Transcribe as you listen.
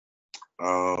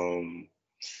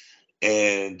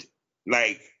And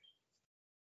like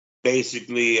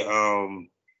basically, I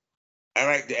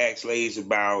like to ask ladies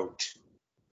about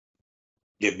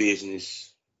their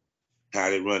business, how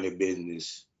they run their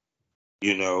business,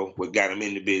 what got them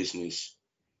in the business,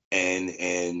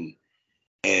 and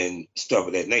stuff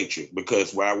of that nature.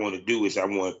 Because what I want to do is I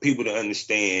want people to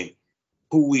understand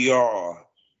who we are,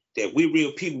 that we're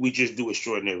real people. We just do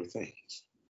extraordinary things.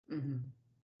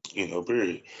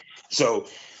 Period. So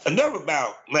enough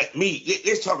about like me.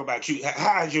 Let's talk about you.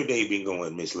 How's your day been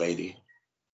going, Miss Lady?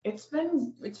 It's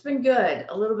been good.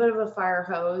 A little bit of a fire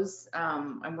hose.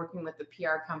 I'm working with the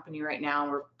PR company right now.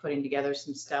 We're putting together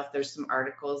some stuff. There's some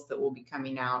articles that will be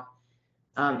coming out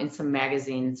in some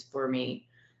magazines for me.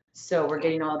 So we're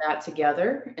getting all that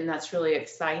together, and that's really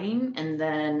exciting. And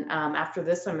then after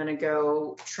this, I'm going to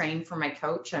go train for my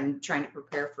coach. I'm trying to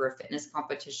prepare for a fitness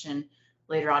competition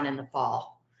later on in the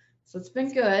fall. So it's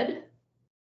been good.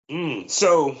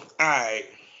 So, all right,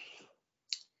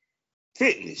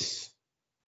 fitness.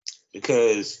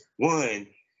 Because one,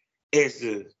 as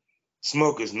the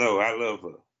smokers know, I love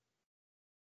a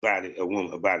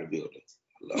bodybuilder. I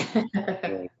love her.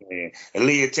 And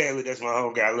Leah Taylor, that's my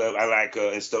home guy. I like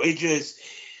her and stuff.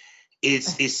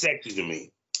 It's sexy to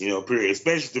me, period.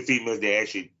 Especially the females that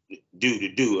actually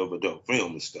do of adult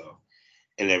film and stuff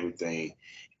and everything.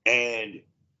 And,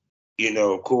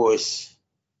 of course,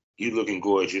 you looking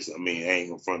gorgeous. I mean, I ain't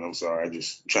gonna front. I'm sorry. I'm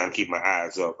just trying to keep my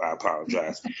eyes up. I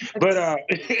apologize. But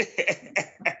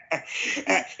if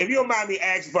you don't mind me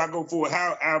asking, if I go forward,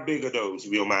 how big are those?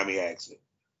 If you don't mind me asking.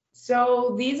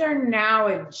 So these are now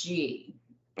a G.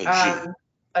 A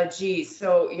G.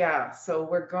 So yeah. So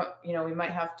we're going. We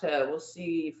might have to. We'll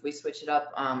see if we switch it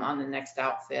up on the next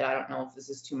outfit. I don't know if this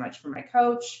is too much for my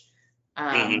coach.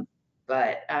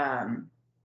 But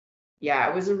yeah,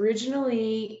 it was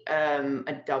originally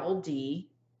a double D,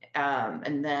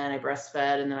 and then I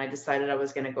breastfed, and then I decided I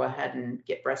was going to go ahead and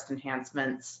get breast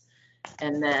enhancements,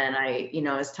 and then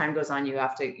as time goes on, you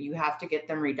have to get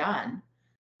them redone.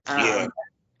 Yeah.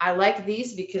 I like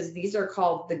these because these are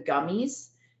called the gummies,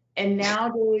 and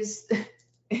nowadays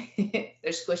they're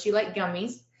squishy like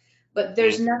gummies, but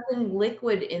there's nothing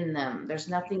liquid in them. There's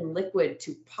nothing liquid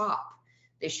to pop.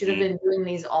 They should have been doing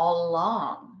these all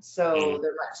along, so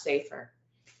they're much safer.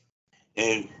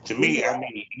 And to me, I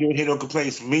mean, you don't hear no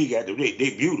complaints from me. They're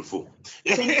beautiful.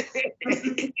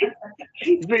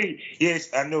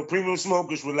 Yes, I know Premium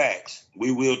Smokers, relax.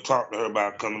 We will talk to her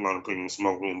about coming on the Premium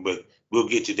Smoke Room, but we'll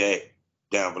get to that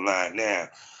down the line now.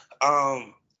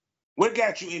 What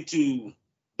got you into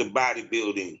the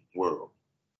bodybuilding world?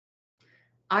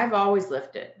 I've always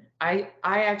lifted. I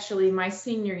actually, my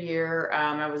senior year,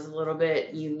 I was a little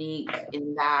bit unique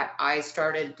in that I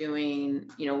started doing,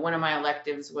 one of my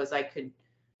electives was I could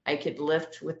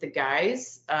lift with the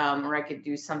guys, or I could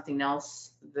do something else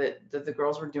that the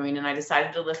girls were doing. And I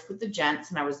decided to lift with the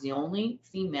gents, and I was the only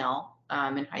female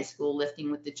in high school lifting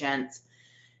with the gents.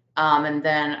 And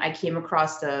then I came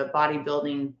across a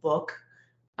bodybuilding book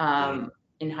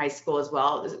in high school as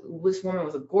well. This woman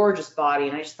with a gorgeous body,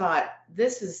 and I just thought,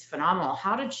 this is phenomenal.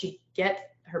 How did she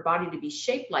get her body to be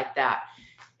shaped like that?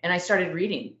 And I started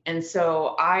reading. And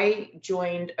so I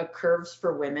joined a Curves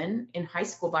for Women in high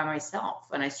school by myself,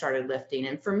 and I started lifting.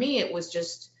 And for me, it was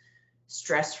just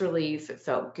stress relief. It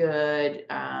felt good.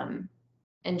 And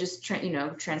just,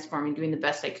 transforming, doing the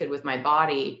best I could with my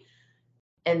body.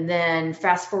 And then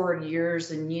fast forward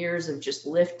years and years of just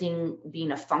lifting,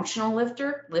 being a functional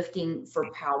lifter, lifting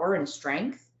for power and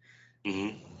strength.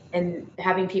 And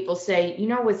having people say,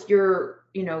 with your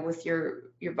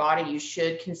body, you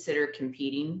should consider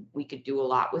competing. We could do a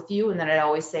lot with you. And then I'd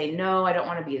always say, no, I don't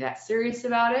want to be that serious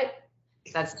about it.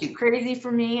 That's too crazy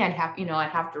for me. I'd have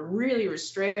to really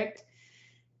restrict.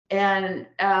 And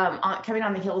coming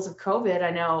on the heels of COVID,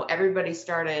 I know everybody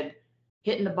started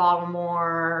hitting the bottle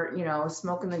more,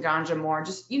 smoking the ganja more.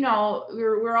 Just,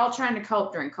 we're all trying to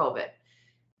cope during COVID.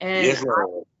 And yes,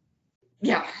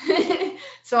 yeah.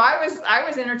 So I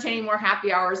was entertaining more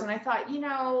happy hours, and I thought,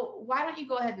 why don't you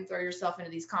go ahead and throw yourself into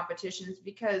these competitions?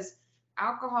 Because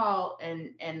alcohol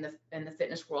and the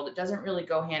fitness world, it doesn't really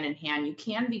go hand in hand. You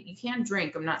can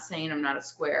drink. I'm not saying I'm not a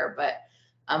square, but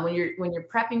when you're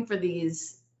prepping for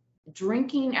these,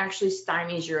 drinking actually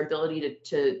stymies your ability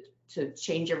to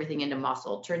change everything into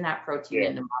muscle, turn that protein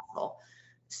into muscle.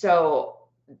 So,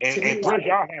 and plus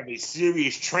y'all have a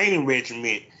serious training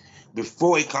regimen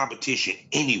before a competition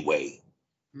anyway,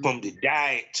 from the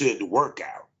diet to the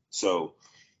workout. So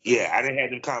yeah, I didn't have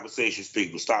them conversations,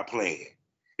 people. Stop playing.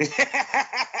 and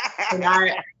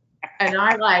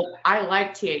I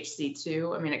like THC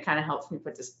too. I mean, it kind of helps me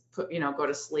put go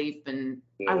to sleep. And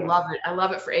Yeah. I love it. I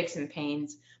love it for aches and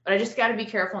pains, but I just got to be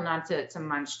careful not to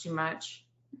munch too much.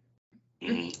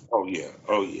 Mm-hmm. Oh yeah.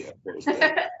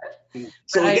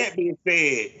 So with that being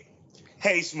said,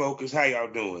 hey smokers, how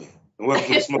y'all doing? And welcome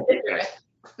to the Smoking Gun.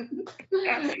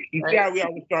 You see how we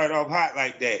always start off hot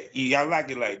like that? Y'all like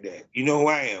it like that. You know who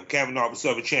I am, Kavanaugh the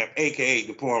Silver Champ, aka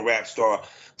the Porn Rap Star.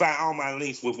 Find all my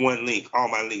links with one link,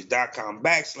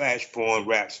 allmylinks.com/Porn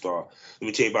Rap Star. Let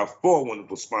me tell you about 4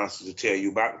 wonderful sponsors to tell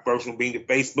you about. The first one being the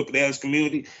Facebook of the LS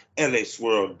community,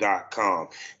 lasworld.com.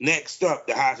 Next up,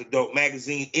 the hottest adult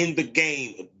magazine in the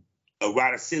game,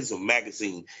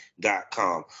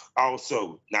 eroticismmagazine.com.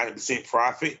 Also, 90%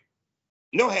 profit.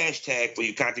 No hashtag for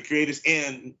you content creators,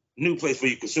 and new place for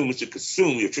you consumers to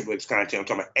consume your XXX content. I'm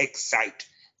talking about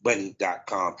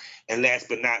excitebunny.com. And last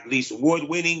but not least,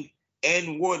 award-winning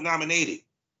and award-nominated.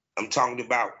 I'm talking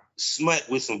about smut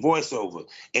with some voiceover,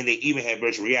 and they even have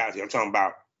virtual reality. I'm talking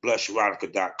about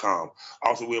blusherotica.com.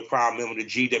 Also, we're a proud member of the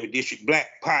GW District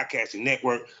Black Podcasting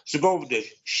Network. So go over to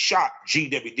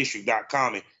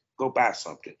shopgwdistrict.com and go buy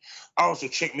something. Also,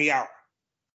 check me out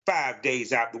 5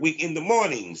 days out the week in the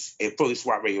mornings at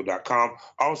FullySWATRadio.com.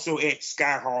 Also at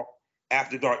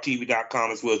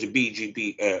SkyHawkAfterDarkTV.com, as well as the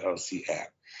BGP LLC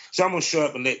app. So I'm going to shut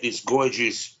up and let this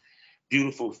gorgeous,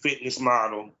 beautiful fitness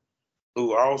model,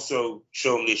 who also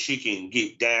showed me that she can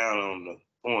get down on the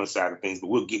porn side of things, but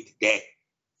we'll get to that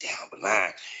down the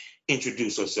line,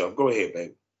 introduce herself. Go ahead,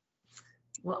 baby.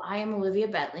 Well, I am Olivia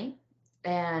Bentley,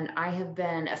 and I have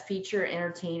been a feature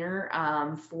entertainer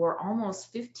for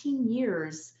almost 15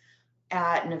 years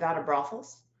at Nevada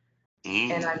Brothels.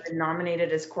 And I've been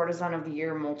nominated as Courtesan of the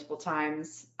Year multiple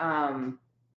times of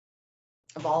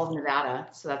all of Nevada.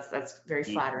 So that's very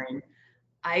flattering.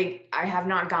 I have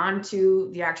not gone to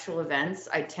the actual events.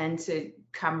 I tend to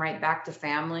come right back to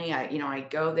family. I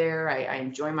go there, I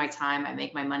enjoy my time, I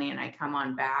make my money, and I come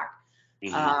on back.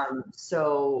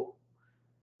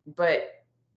 But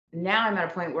now I'm at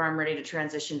a point where I'm ready to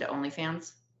transition to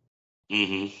OnlyFans.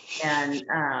 And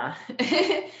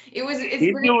it's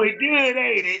doing good,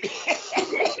 ain't it?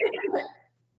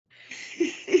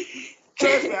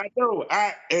 Trust me, I know.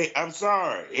 I'm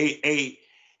sorry.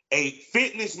 A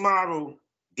fitness model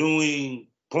doing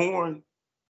porn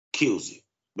kills it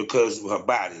because of her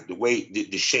body, the weight,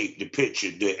 the shape, the picture,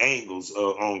 the angles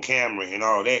on camera, and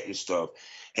all that and stuff.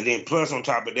 And then plus on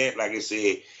top of that, like I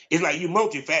said, it's like you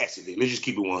multifaceted. Let's just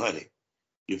keep it 100.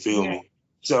 You feel me?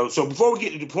 So before we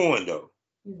get to the porn though,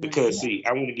 because see,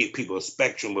 I want to give people a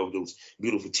spectrum of those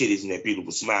beautiful titties and that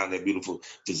beautiful smile and that beautiful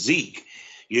physique.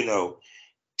 Tell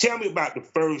me about the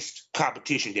first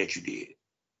competition that you did.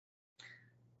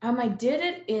 I did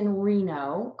it in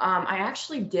Reno. I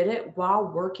actually did it while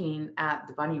working at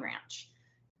the Bunny Ranch,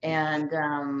 and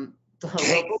the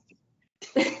local.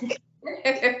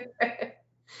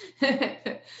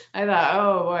 I thought,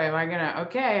 oh boy, I'm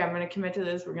gonna commit to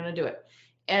this. We're gonna do it.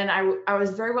 And I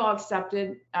was very well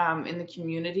accepted in the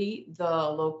community. The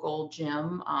local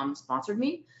gym sponsored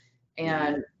me,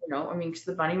 and because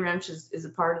the Bunny Ranch is a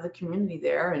part of the community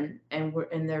there, and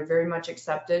they're very much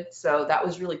accepted. So that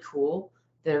was really cool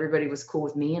that everybody was cool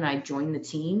with me, and I joined the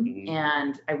team.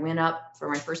 And I went up for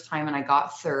my first time, and I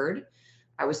got third.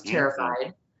 I was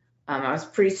terrified. I was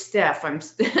pretty stiff. I'm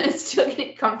still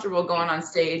getting comfortable going on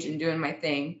stage and doing my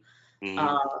thing.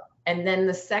 And then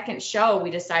the second show,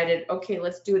 we decided, okay,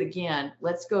 let's do it again.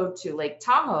 Let's go to Lake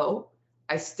Tahoe.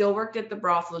 I still worked at the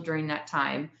brothel during that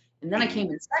time. And then I came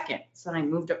in second. So then I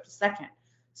moved up to second.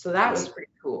 So that was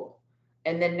pretty cool.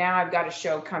 And then now I've got a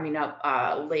show coming up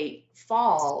late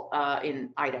fall in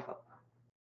Idaho.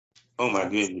 Oh my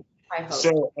goodness.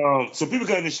 So people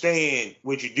can understand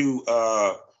what you do.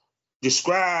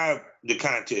 Describe the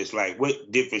contest. Like,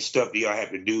 what different stuff do y'all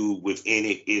have to do within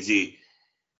it? Is it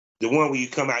the one where you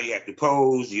come out, you have to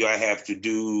pose, you have to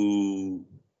do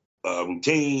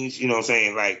routines, you know what I'm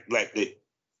saying? Like the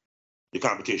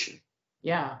competition.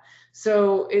 Yeah.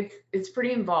 So it's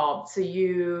pretty involved. So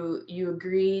you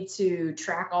agree to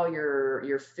track all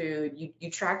your food.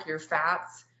 You track your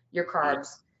fats, your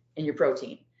carbs, and your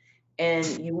protein. And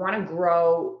you want to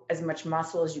grow as much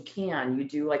muscle as you can. You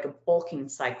do like a bulking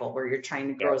cycle where you're trying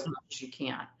to grow as much as you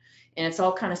can. And it's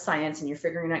all kind of science, and you're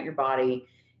figuring out your body.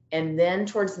 And then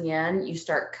towards the end, you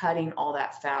start cutting all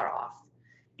that fat off.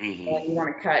 And you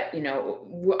want to cut,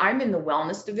 I'm in the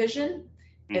wellness division.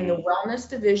 In the wellness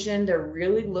division, they're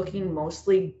really looking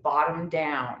mostly bottom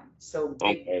down. So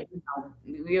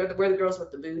we're the girls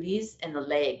with the booties and the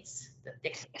legs, the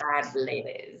thick thigh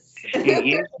ladies.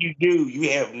 Yes, you do.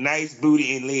 You have nice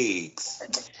booty and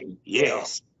legs.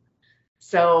 Yes.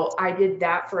 So I did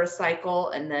that for a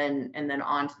cycle, and then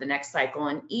on to the next cycle.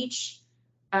 And each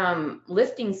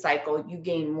lifting cycle, you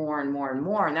gain more and more and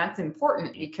more. And that's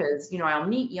important because, I'll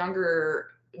meet younger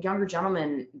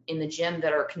gentlemen in the gym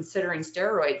that are considering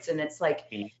steroids. And it's like,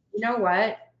 you know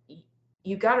what?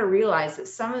 You got to realize that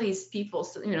some of these people,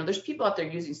 there's people out there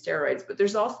using steroids, but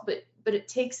there's also, but it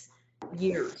takes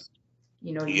years,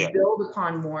 you build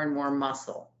upon more and more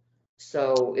muscle.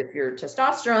 So if your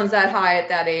testosterone's that high at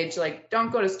that age, like,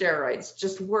 don't go to steroids,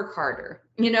 just work harder,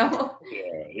 Yeah.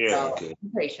 So, Okay. be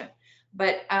patient.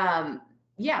 But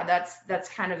that's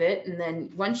kind of it. And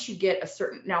then once you get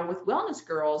now with Wellness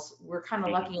Girls, we're kind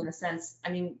of lucky in the sense, I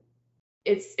mean,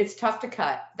 it's tough to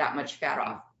cut that much fat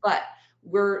off, but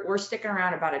we're sticking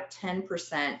around about a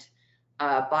 10%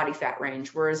 body fat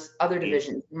range, whereas other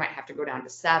divisions you might have to go down to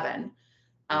 7.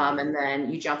 And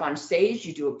then you jump on stage,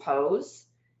 you do a pose,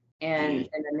 and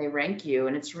then they rank you,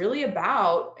 and it's really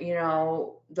about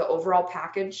the overall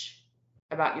package,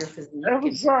 about your physique.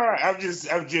 I'm sorry. I'm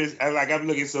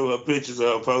looking at some of her pictures of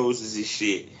her poses and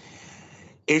shit.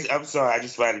 I'm sorry, I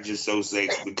just find it just so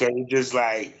sexy because it's just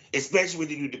like, especially when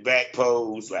you do the back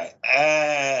pose, like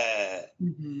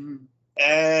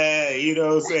you know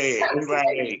what I'm saying? It's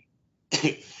like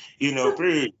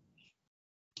period.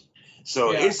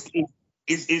 So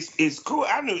it's cool.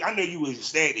 I know you was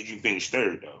ecstatic that you finished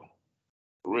third though.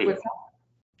 For real.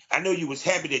 I know you was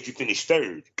happy that you finished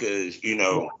third because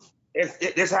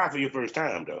that's high for your first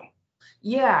time though.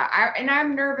 Yeah,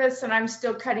 I'm nervous and I'm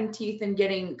still cutting teeth and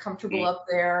getting comfortable up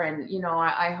there, and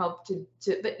I hope to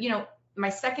but my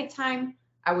second time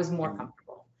I was more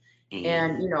comfortable.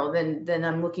 And then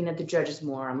I'm looking at the judges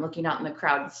more, I'm looking out in the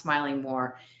crowd smiling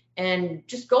more, and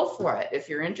just go for it if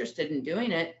you're interested in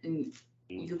doing it, and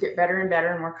you get better and better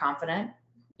and more confident,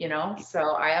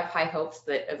 so I have high hopes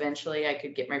that eventually I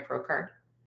could get my pro card.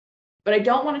 But I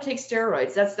don't want to take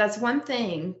steroids. That's one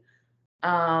thing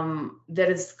that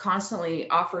is constantly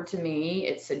offered to me.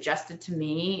 It's suggested to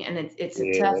me, and it's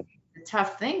a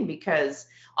tough thing, because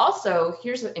also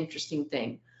here's an interesting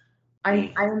thing.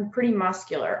 I'm pretty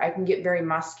muscular. I can get very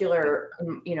muscular,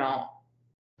 on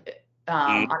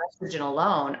estrogen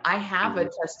alone. I have a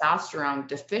testosterone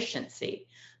deficiency.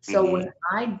 So when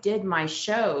I did my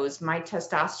shows, my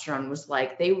testosterone was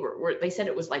like, they said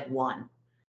it was like 1.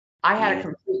 I had a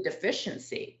complete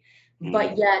deficiency.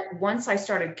 But yet, once I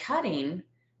started cutting,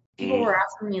 people were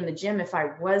asking me in the gym if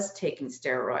I was taking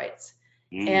steroids.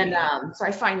 And so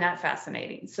I find that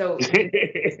fascinating. So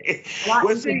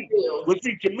well, see,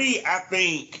 to me, I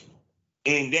think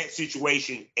in that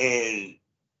situation and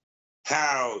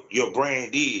how your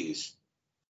brand is,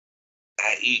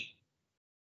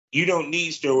 you don't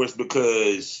need steroids,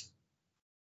 because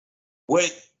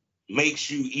what makes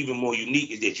you even more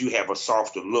unique is that you have a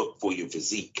softer look for your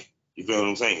physique. You feel what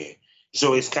I'm saying?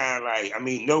 So it's kind of like, I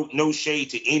mean, no shade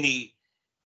to any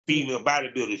female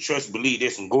bodybuilder. Trust, believe,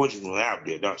 there's some gorgeous ones out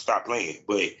there. Don't stop playing.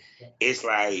 But it's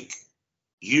like,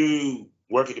 you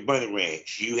work at the Bunny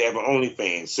Ranch. You have an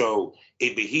OnlyFans. So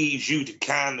it behoves you to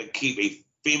kind of keep a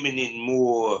feminine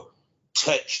more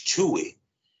touch to it.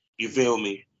 You feel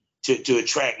me? To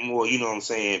attract more, you know what I'm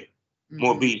saying?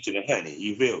 More bees to the honey.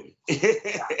 You feel me?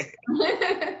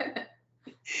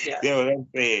 Yeah. You know what I'm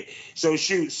saying? So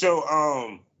shoot.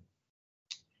 So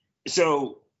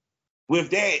with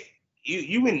that,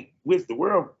 you went with the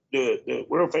world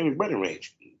famous Bunny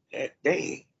Ranch.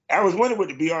 Dang. I was wondering what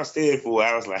the BR stood for.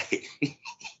 I was like,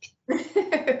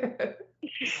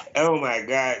 oh my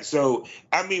God. So,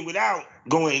 I mean, without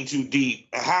going too deep,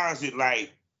 how is it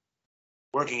like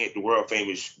working at the world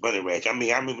famous Bunny Ranch? I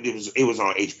mean, I remember it was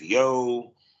on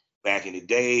HBO back in the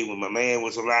day when my man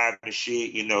was alive and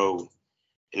shit, and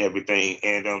everything.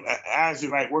 And how is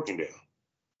it like working there?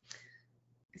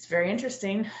 It's very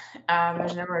interesting.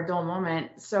 There's never a dull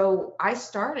moment. So I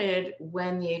started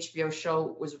when the HBO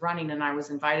show was running and I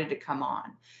was invited to come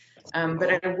on.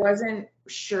 But I wasn't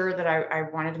sure that I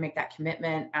wanted to make that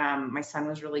commitment. My son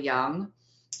was really young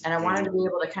and I wanted to be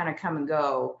able to kind of come and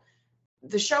go.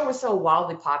 The show was so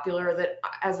wildly popular that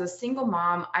as a single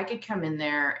mom, I could come in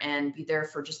there and be there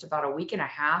for just about a week and a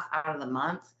half out of the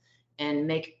month and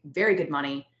make very good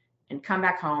money and come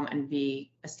back home and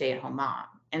be a stay-at-home mom.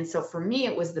 And so for me,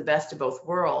 it was the best of both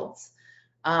worlds.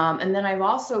 And then I've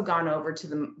also gone over to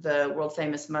the world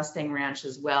famous Mustang Ranch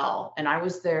as well. And I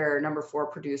was their number 4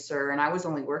 producer, and I was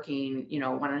only working,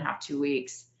 1.5, 2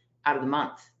 weeks out of the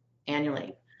month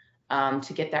annually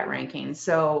to get that ranking.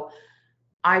 So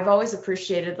I've always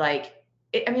appreciated,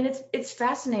 it's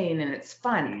fascinating and it's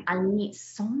fun. I meet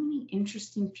so many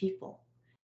interesting people,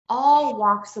 all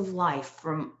walks of life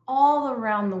from all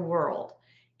around the world.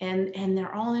 And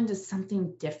they're all into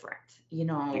something different,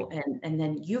 and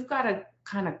then you've got to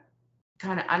kind of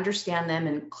kind of understand them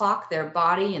and clock their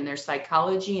body and their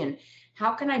psychology, and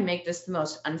how can I make this the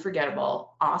most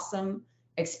unforgettable, awesome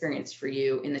experience for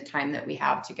you in the time that we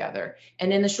have together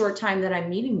and in the short time that I'm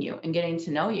meeting you and getting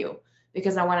to know you,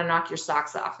 because I want to knock your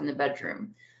socks off in the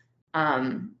bedroom.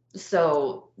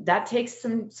 So that takes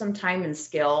some time and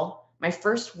skill. My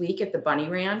first week at the Bunny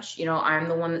Ranch, you know, I'm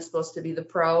the one that's supposed to be the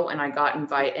pro, and I got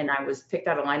invited and I was picked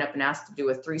out a lineup and asked to do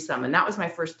a threesome, and that was my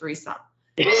first threesome.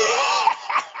 I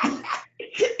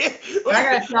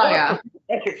gotta tell you, I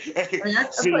mean, I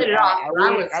played it off.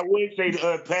 I would say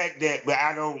to unpack that, but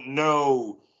I don't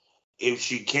know if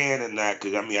she can or not,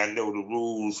 because I mean, I know the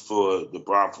rules for the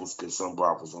brothels, because some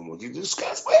brothels don't want you to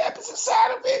discuss what happens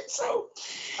inside of it. So,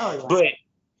 but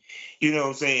you know what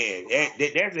I'm saying?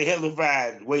 That's a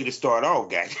hellified way to start off,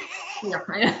 guys. Yeah,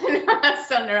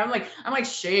 so I'm like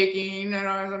shaking, and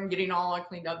I'm getting all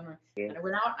cleaned up. And I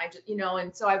went out, and I just, you know,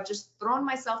 and so I've just thrown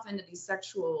myself into these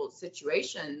sexual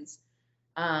situations,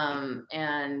 and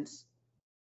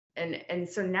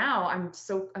so now I'm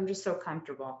just so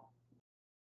comfortable,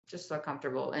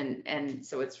 and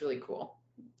so it's really cool.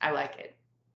 I like it.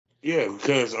 Yeah,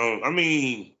 because I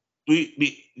mean,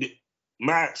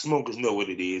 my smokers know what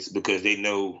it is, because they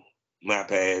know my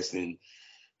past and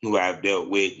who I've dealt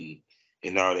with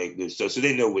and all that good stuff. So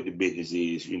they know what the business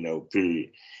is, you know,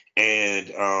 period. And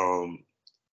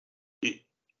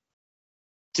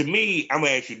to me, I'm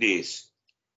gonna ask you this.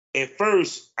 At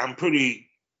first, I'm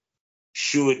pretty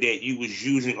sure that you was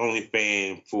using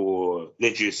OnlyFans for,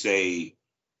 let's just say,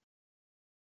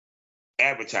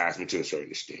 advertisement to a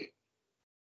certain extent.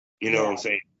 You know what I'm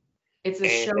saying? It's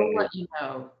a show what you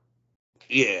know.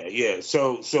 Yeah.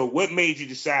 So what made you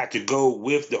decide to go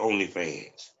with the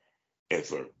OnlyFans at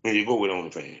first? When you go with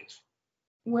OnlyFans?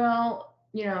 Well,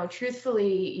 you know,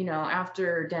 truthfully, you know,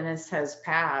 after Dennis has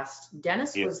passed,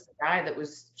 Dennis was the guy that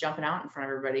was jumping out in front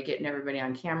of everybody, getting everybody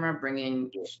on camera,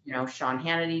 bringing, you know, Sean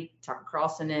Hannity, Tucker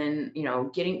Carlson in, you know,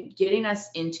 getting us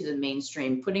into the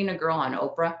mainstream, putting a girl on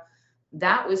Oprah.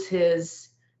 That was his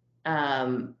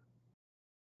talent.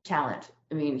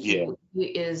 I mean, he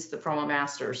is the promo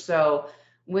master. So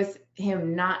with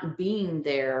him not being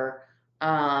there,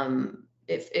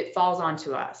 it falls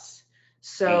onto us.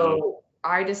 So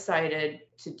I decided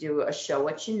to do a show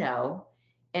what you know,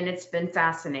 and it's been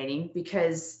fascinating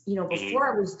because, you know,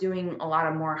 before I was doing a lot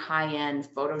of more high-end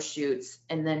photo shoots,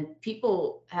 and then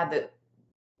people had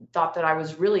thought that I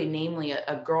was really namely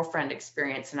a girlfriend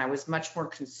experience, and I was much more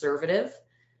conservative.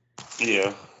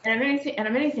 Yeah. And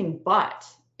I'm anything but,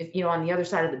 if, you know, on the other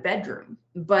side of the bedroom.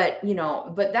 But, you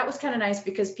know, but that was kind of nice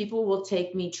because people will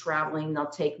take me traveling. They'll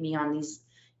take me on these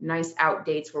nice out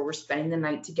dates where we're spending the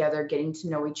night together, getting to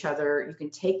know each other. You can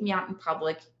take me out in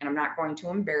public and I'm not going to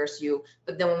embarrass you.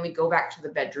 But then when we go back to the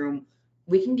bedroom,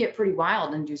 we can get pretty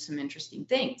wild and do some interesting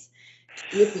things.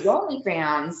 With the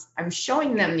OnlyFans, I'm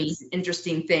showing them these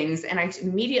interesting things, and I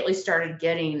immediately started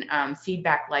getting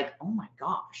feedback like, "Oh my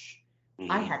gosh,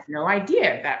 I had no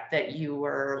idea that you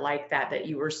were like that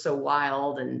you were so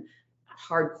wild and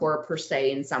hardcore per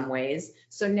se in some ways."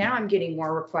 So now I'm getting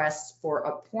more requests for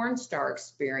a porn star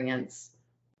experience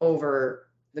over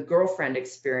the girlfriend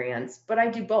experience, but I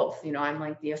do both. You know, I'm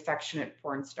like the affectionate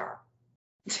porn star.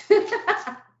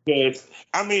 Yes,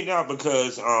 I mean, no,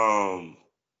 because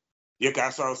I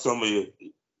saw some of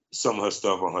her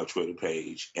stuff on her Twitter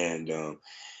page, and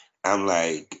I'm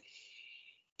like,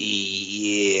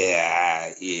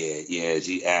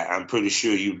 I'm pretty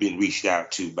sure you've been reached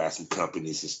out to by some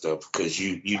companies and stuff, because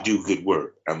you do good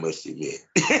work, I must admit.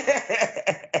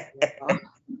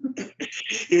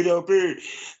 You know, period.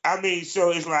 I mean, so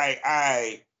it's like,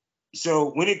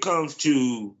 so when it comes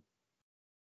to,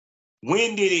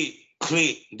 when did it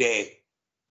click that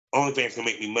OnlyFans can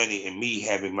make me money and me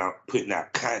putting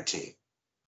out content?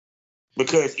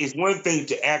 Because it's one thing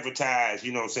to advertise,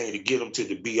 you know what I'm saying, to get them to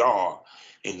the BR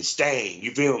and the stain,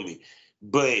 you feel me?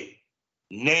 But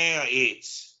now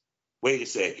it's, wait a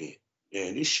second,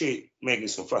 man, this shit making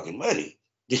some fucking money.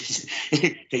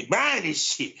 They buying this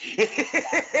shit.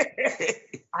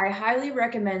 I highly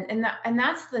recommend, and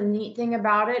that's the neat thing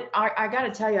about it. I got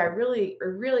to tell you, I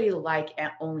really like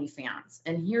OnlyFans,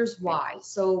 and here's why.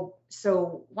 So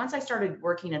once I started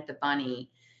working at the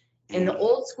Bunny, in the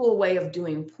old school way of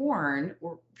doing porn,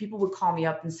 people would call me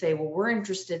up and say, "Well, we're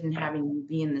interested in having you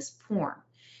be in this porn,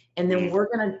 and then we're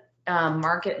gonna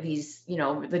market these, you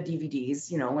know, the DVDs,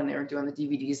 you know, when they were doing the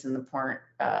DVDs in the porn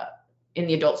in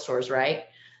the adult stores, right?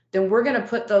 Then we're gonna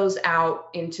put those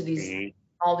out into these."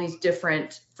 All these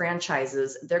different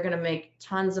franchises. They're going to make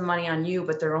tons of money on you,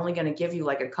 but they're only going to give you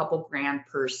like a couple grand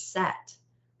per set,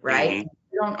 right?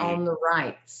 You don't own the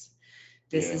rights.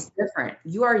 This is different.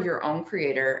 You are your own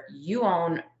creator. You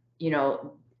own,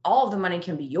 all of the money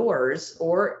can be yours,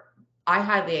 or I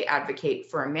highly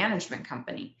advocate for a management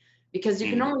company, because you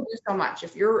can only do so much.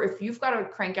 If you've got to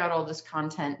crank out all this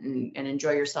content and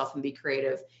enjoy yourself and be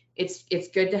creative, it's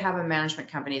good to have a management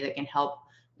company that can help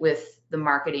with the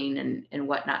marketing and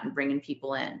whatnot and bringing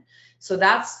people in. So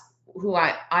that's who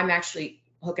I'm actually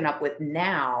hooking up with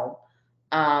now.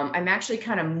 I'm actually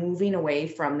kind of moving away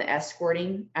from the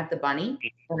escorting at the Bunny,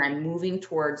 and I'm moving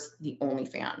towards the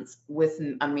OnlyFans with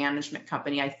a management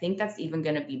company. I think that's even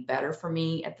going to be better for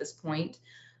me at this point.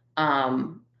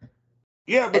 Because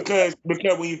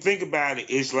when you think about it,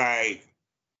 it's like,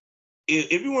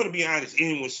 if you want to be honest,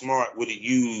 anyone smart would have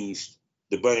used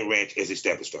the Bunny Ranch as a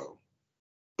stepping stone.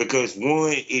 Because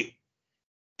one,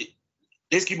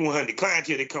 let's keep it 100. The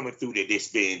clientele they're coming through that they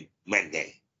spend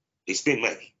money. They spend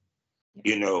money,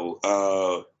 and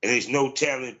there's no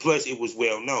talent. Plus, it was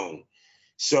well known.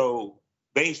 So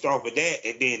based off of that,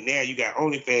 and then now you got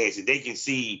OnlyFans, and they can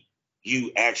see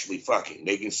you actually fucking.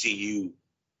 They can see you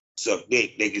suck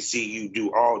dick. They can see you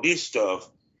do all this stuff.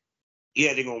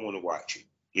 Yeah, they're gonna want to watch it,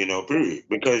 period.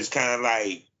 Because it's kind of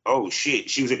like, oh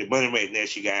shit, she was at the Bunny Ranch, now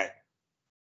she got,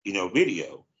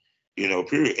 video.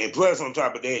 Period. And plus, on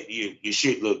top of that, your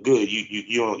shit look good.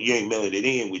 You ain't mailing it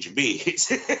in with your bids.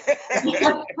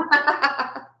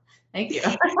 Thank you.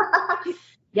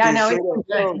 Yeah, no, it's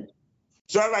good.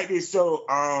 So I like this. So,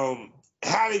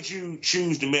 how did you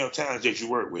choose the male talents that you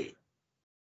work with?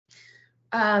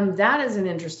 That is an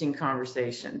interesting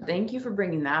conversation. Thank you for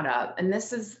bringing that up. And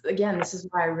this is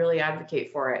why I really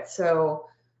advocate for it. So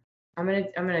I'm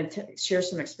gonna share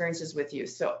some experiences with you.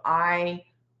 So I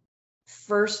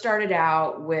first started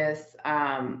out with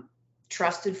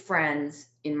trusted friends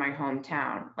in my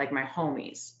hometown, like my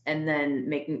homies, and then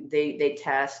they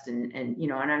test and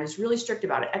I was really strict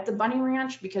about it at the Bunny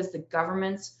Ranch, because the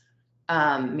government's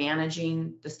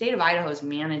managing, the state of Idaho is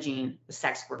managing the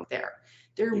sex work there.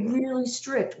 They're really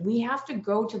strict. We have to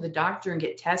go to the doctor and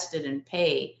get tested and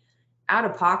pay out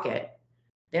of pocket.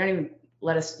 They don't even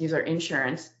let us use our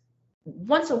insurance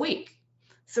once a week.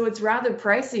 So it's rather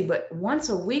pricey, but once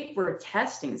a week we're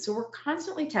testing. So we're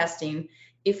constantly testing.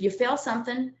 If you fail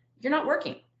something, you're not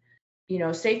working.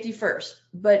 Safety first.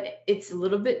 But it's a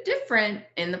little bit different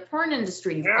in the porn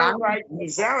industry. It sounds like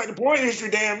the porn industry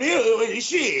damn near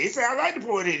shit. It sounds like the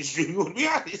porn industry, to be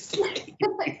honest.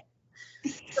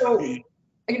 So,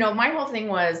 my whole thing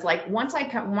was like, once I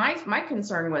come, my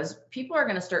concern was people are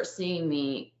going to start seeing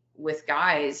me with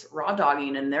guys raw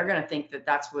dogging, and they're going to think that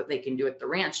that's what they can do at the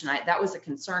ranch. And that was a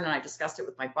concern, and I discussed it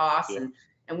with my boss, and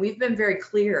we've been very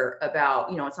clear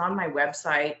about, it's on my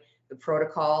website, the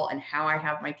protocol and how I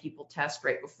have my people test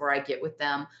right before I get with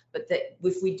them. But that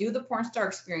if we do the porn star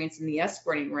experience in the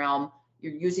escorting realm,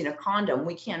 you're using a condom,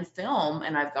 we can film,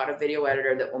 and I've got a video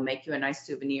editor that will make you a nice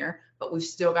souvenir, but we've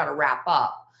still got to wrap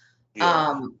up.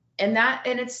 And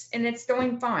it's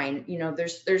going fine.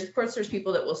 There's of course there's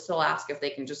people that will still ask if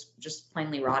they can just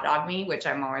plainly raw dog me, which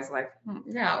I'm always like,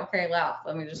 yeah, okay,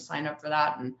 let me just sign up for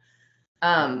that. And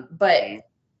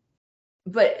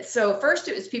but so first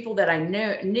it was people that I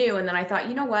knew, and then I thought,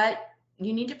 you know what,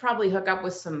 you need to probably hook up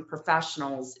with some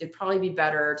professionals. It'd probably be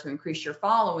better to increase your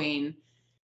following.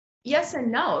 Yes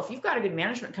and no. If you've got a good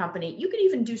management company, you could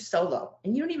even do solo,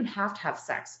 and you don't even have to have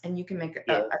sex, and you can make a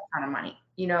ton of money.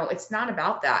 It's not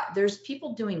about that. There's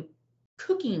people doing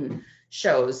cooking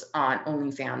shows on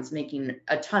OnlyFans making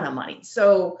a ton of money.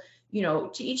 So,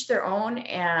 to each their own,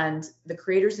 and the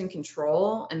creator's in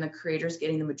control, and the creator's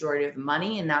getting the majority of the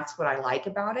money. And that's what I like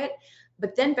about it.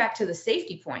 But then back to the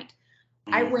safety point,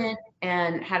 I went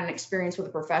and had an experience with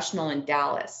a professional in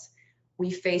Dallas.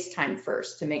 We FaceTimed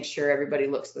first to make sure everybody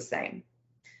looks the same.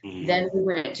 Then we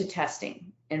went to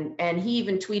testing, and he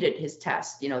even tweeted his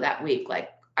test, that week, like,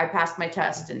 I passed my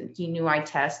test, and he knew I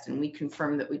test, and we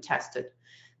confirmed that we tested.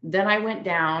 Then I went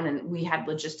down, and we had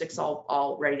logistics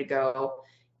all ready to go.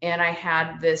 And I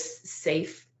had this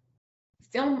safe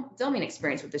filming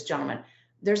experience with this gentleman.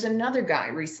 There's another guy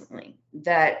recently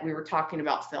that we were talking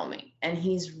about filming, and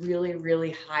he's really,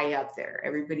 really high up there.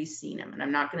 Everybody's seen him, and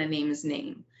I'm not going to name his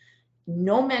name.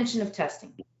 No mention of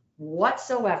testing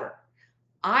whatsoever.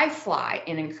 I fly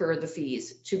and incur the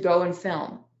fees to go and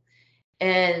film.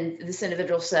 And this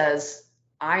individual says,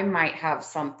 I might have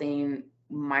something.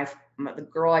 The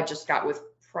girl I just got with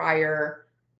prior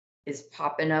is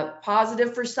popping up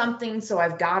positive for something, so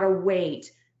I've got to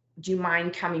wait. Do you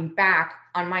mind coming back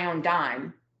on my own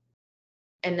dime?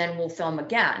 And then we'll film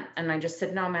again. And I just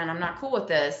said, no, man, I'm not cool with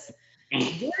this.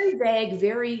 Very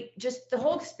vague, just the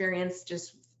whole experience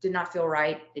just did not feel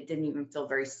right. It didn't even feel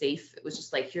very safe. It was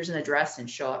just like, here's an address and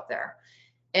show up there.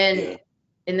 And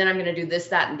and then I'm going to do this,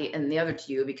 that, and the other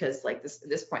to you, because like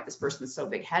this point, this person's so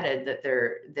big headed that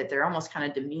they're almost kind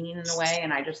of demeaning in a way.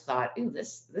 And I just thought, ooh,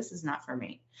 this is not for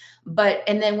me.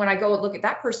 And then when I go look at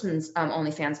that person's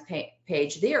OnlyFans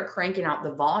page, they are cranking out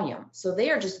the volume. So they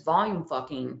are just volume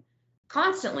fucking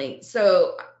constantly.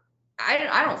 So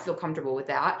I don't feel comfortable with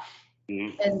that.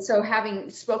 And so having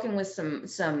spoken with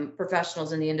some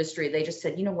professionals in the industry, they just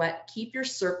said, you know what, keep your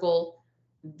circle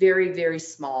very, very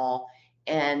small.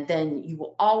 And then you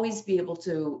will always be able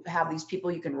to have these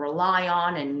people you can rely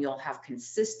on, and you'll have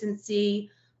consistency.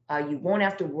 You won't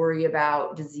have to worry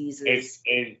about diseases.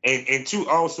 And two,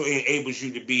 also enables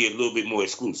you to be a little bit more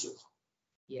exclusive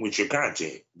with your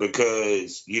content,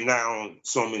 because you're not on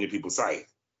so many people's site,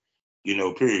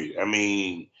 period. I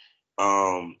mean,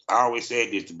 I always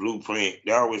said this, the blueprint,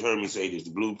 they always heard me say this,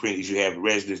 the blueprint is you have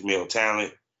resident male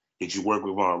talent that you work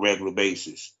with on a regular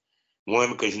basis.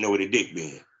 One, because you know where the dick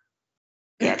been.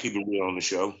 Yeah, I keep it real on the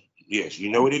show. Yes,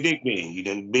 you know where the dick been. You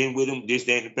done been with him, this,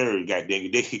 that, and the third, goddamn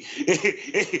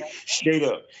it. Straight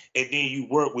up. And then you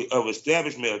work with other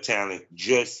established male talent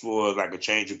just for like a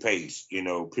change of pace,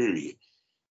 period.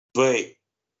 But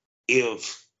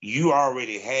if you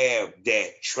already have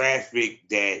that traffic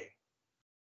that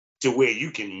to where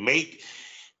you can make,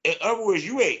 in other words,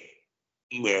 you ain't,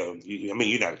 well, I mean,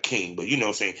 you're not a king, but you know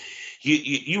what I'm saying?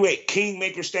 You ain't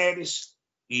kingmaker status.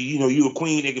 You a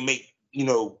queen that can make,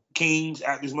 kings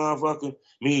out this motherfucker. I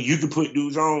mean, you can put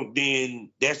dudes on, then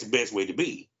that's the best way to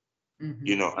be,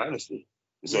 honestly.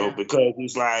 So because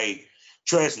it's like,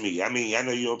 trust me, I mean, I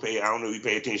know you don't pay, I don't know if you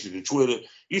pay attention to Twitter.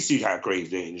 You see how crazy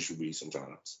the industry be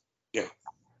sometimes. Yeah.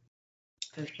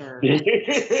 For sure. We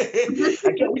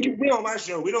can be on my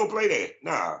show. We don't play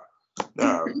that.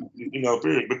 Nah,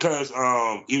 period. Because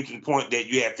even to the point that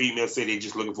you have females say they're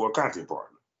just looking for a content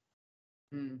partner,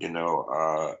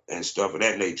 and stuff of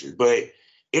that nature. But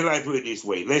it like put it this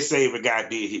way: let's say if a guy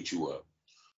did hit you up,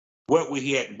 what would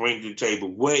he have to bring to the table?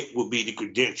 What would be the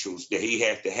credentials that he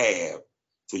has to have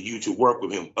for you to work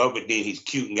with him, other than he's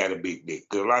cute and got a big dick?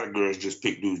 Because a lot of girls just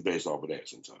pick dudes based off of that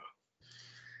sometimes.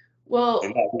 Well,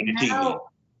 now,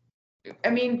 I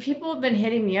mean, people have been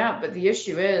hitting me up, but the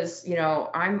issue is, you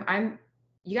got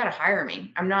to hire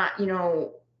me. I'm not,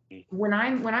 when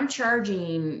I'm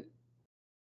charging,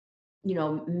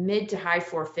 mid to high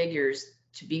four figures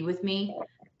to be with me,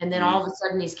 and then all of a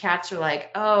sudden these cats are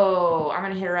like, oh, I'm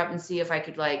gonna hit her up and see if I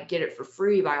could like get it for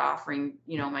free by offering,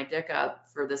 my dick up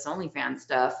for this OnlyFans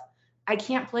stuff. I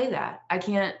can't play that. I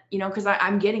can't, because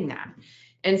I'm getting that.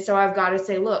 And so I've got to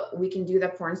say, look, we can do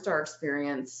that porn star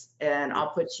experience, and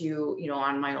I'll put you,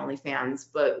 on my OnlyFans,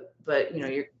 but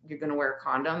you're going to wear a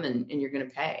condom and you're going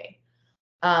to pay.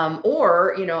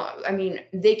 Or, I mean,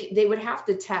 they would have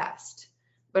to test,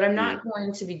 but I'm not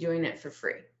going to be doing it for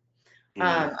free.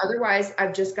 Otherwise,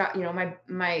 I've just got,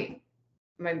 my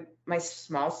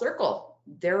small circle.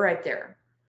 They're right there.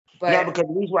 But no, because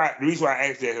the reason why I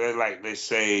asked that, like, let's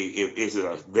say if it's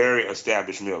a very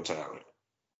established male talent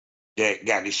that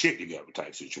got this shit together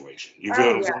type situation. You feel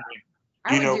what I'm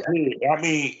saying? I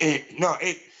mean,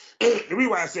 the reason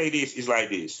why I say this is like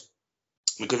this,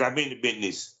 because I've been in the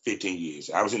business 15 years.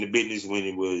 I was in the business when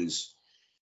it was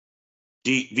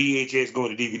VHS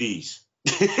going to DVDs.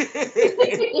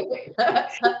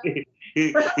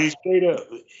 It's straight up.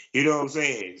 You know what I'm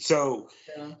saying? So,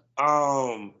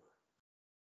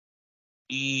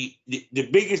 the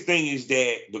biggest thing is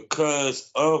that because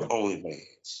of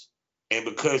OnlyFans, and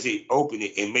because it opened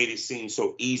it and made it seem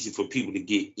so easy for people to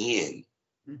get in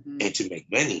and to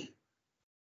make money,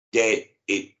 that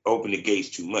it opened the gates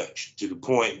too much, to the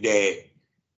point that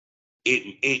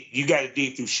you got to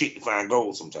dig through shit to find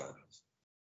gold sometimes.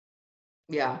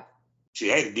 Yeah.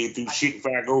 Shit, I had to dig through shit to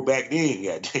find gold back then,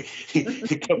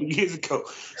 a couple years ago.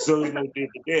 So there's no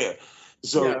different there.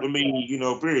 So I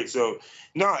mean, period. So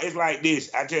no, it's like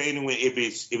this. I tell anyone, if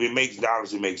it makes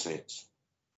dollars, it makes sense.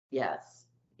 Yes.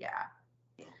 Yeah.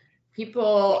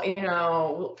 People,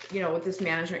 with this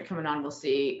management coming on, we'll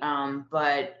see.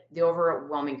 But the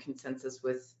overwhelming consensus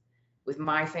with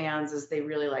my fans is they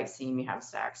really like seeing me have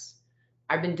sex.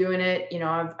 I've been doing it,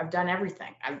 I've done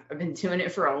everything. I've been doing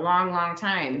it for a long, long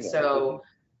time. So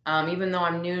even though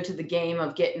I'm new to the game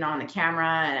of getting on the camera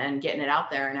and getting it out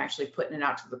there and actually putting it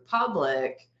out to the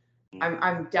public,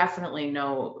 I'm definitely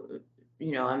I'm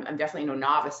definitely no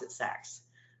novice at sex.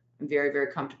 I'm very,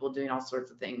 very comfortable doing all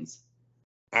sorts of things.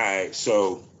 All right,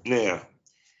 so now,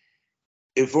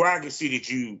 before I can see that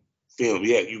you film,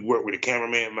 you work with a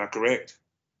cameraman, am I correct?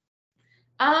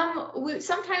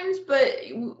 Sometimes, but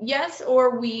yes,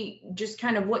 or we just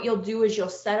kind of, what you'll do is you'll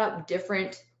set up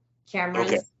different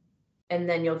cameras, and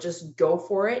then you'll just go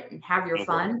for it and have your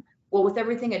fun. well, with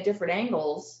everything at different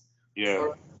angles, Yeah.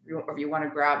 or if you want to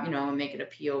grab, and make it a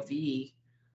POV,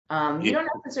 Yeah. you don't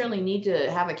necessarily need to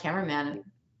have a cameraman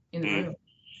in the room.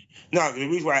 No, the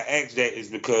reason why I asked that is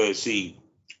because, see,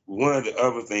 one of the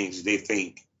other things they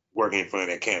think working in front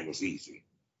of that camera is easy.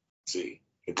 See,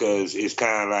 because it's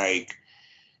kind of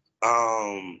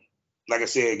like I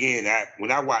said again,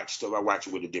 when I watch stuff, I watch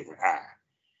it with a different eye.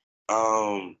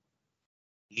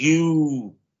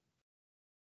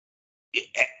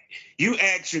 You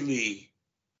actually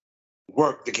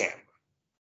work the camera.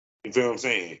 You feel what I'm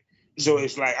saying? So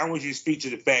it's like I want you to speak to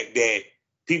the fact that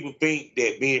people think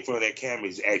that being in front of that camera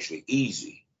is actually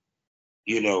easy.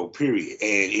 Period.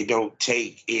 And it don't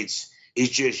take. It's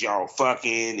just y'all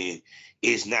fucking, and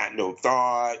it's not no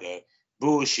thought.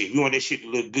 Bullshit. You want that shit to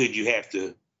look good, you have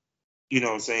to, you know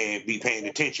what I'm saying, be paying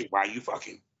attention while you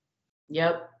fucking.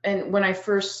 Yep. And when I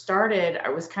first started, I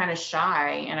was kind of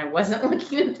shy and I wasn't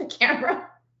looking at the camera.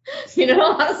 I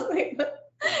was like,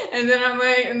 and then I'm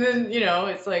like,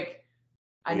 it's like,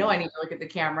 I know I need to look at the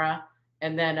camera.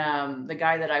 And then the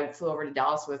guy that I flew over to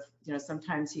Dallas with,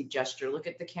 sometimes he'd gesture, look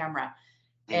at the camera.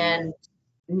 And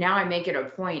now I make it a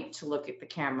point to look at the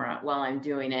camera while I'm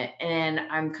doing it. And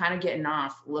I'm kind of getting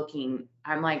off looking.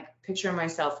 I'm like picturing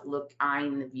myself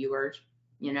eyeing the viewers,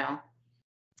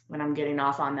 when I'm getting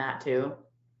off on that too.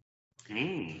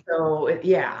 So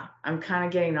yeah, I'm kind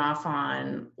of getting off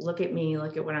on look at me,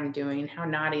 look at what I'm doing. How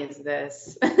naughty is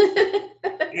this? So I'm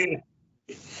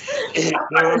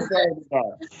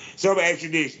gonna ask you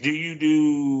this: do you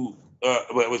do?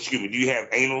 Excuse me. Do you have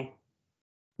anal?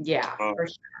 Yeah, for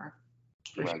sure.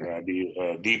 For sure. God, do you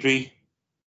DP?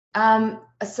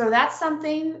 So that's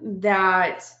something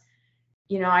that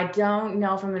I don't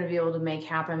know if I'm going to be able to make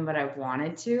happen, but I've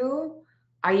wanted to.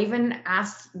 I even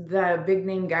asked the big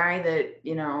name guy that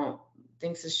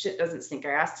thinks his shit doesn't stink.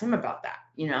 I asked him about that.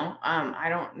 I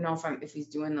don't know if he's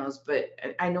doing those, but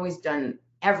I know he's done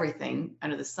everything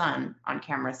under the sun on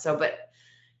camera. So, but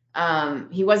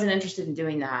he wasn't interested in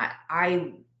doing that.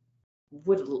 I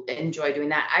would enjoy doing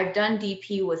that. I've done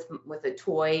DP with a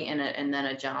toy and then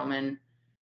a gentleman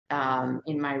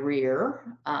in my rear,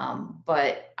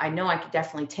 but I know I could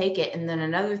definitely take it. And then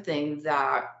another thing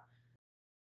that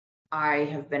I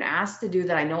have been asked to do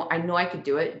that I know I could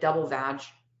do it, double vag.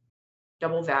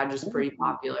 Double vag is pretty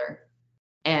popular,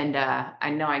 and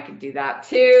I know I could do that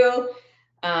too.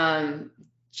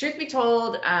 Truth be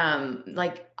told,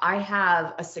 like I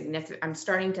have I'm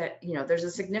starting to, there's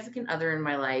a significant other in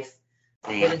my life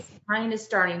that is kind of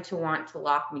starting to want to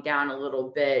lock me down a little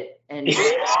bit, and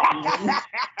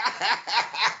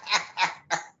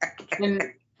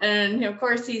and of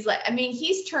course he's like,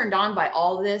 he's turned on by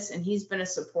all this and he's been a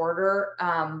supporter,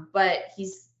 but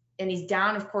he's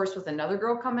down, of course, with another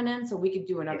girl coming in, so we could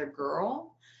do another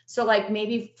girl. So like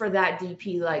maybe for that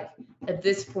DP, like at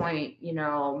this point,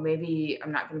 maybe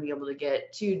I'm not going to be able to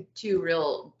get two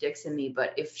real dicks in me,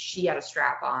 but if she had a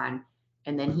strap on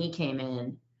and then he came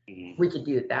in, we could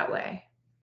do it that way.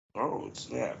 Oh,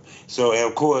 snap. So, and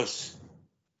of course,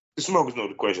 the smokers know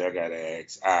the question I got to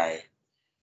ask. All right.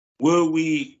 Will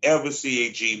we ever see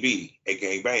a GB, a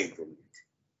gangbang from you?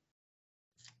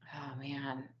 Oh,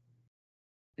 man.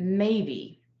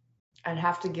 Maybe. I'd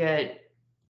have to get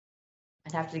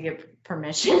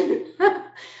permission.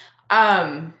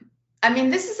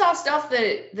 This is all stuff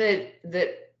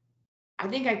that I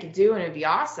think I could do and it'd be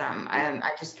awesome.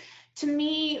 To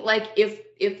me, like if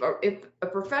a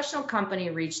professional company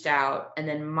reached out and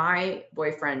then my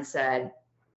boyfriend said,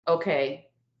 okay,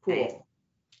 cool,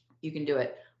 you can do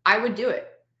it, I would do it.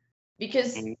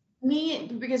 Because for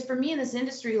me in this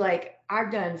industry, like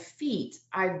I've done feet,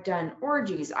 I've done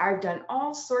orgies, I've done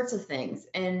all sorts of things,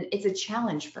 and it's a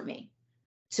challenge for me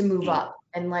to move up.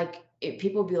 And like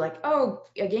people be like, oh,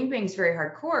 a gangbang is very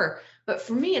hardcore, but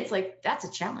for me, it's like that's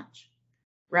a challenge.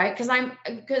 Right?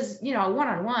 Because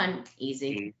one-on-one,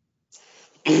 easy.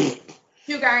 Two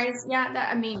guys,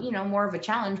 yeah, more of a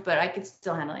challenge, but I could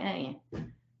still handle it.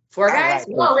 Four guys?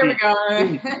 Oh, there we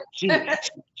go.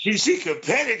 She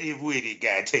competitive with it,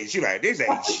 gotta tell you. She like, this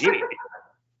ain't shit.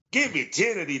 Give me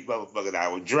 10 of these motherfuckers, I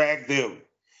would drag them.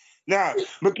 Now,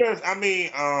 because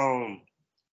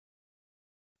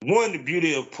one, the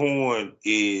beauty of porn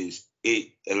is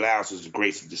it allows us a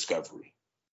grace of discovery.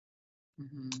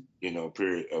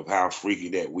 Period, of how freaky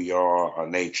that we are, our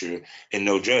nature, and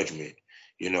no judgment,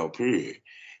 period.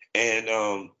 And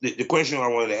the question I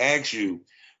wanted to ask you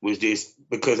was this,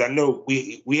 because I know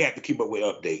we have to keep up with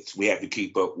updates. We have to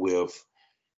keep up with,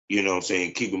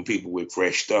 keeping people with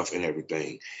fresh stuff and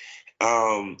everything.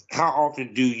 How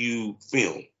often do you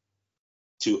film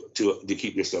to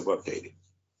keep yourself updated?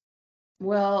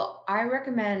 Well, I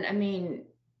recommend,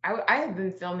 I have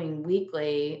been filming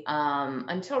weekly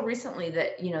until recently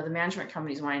that, the management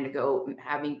company's wanting to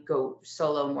go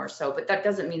solo more so, but that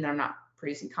doesn't mean that I'm not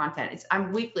producing content.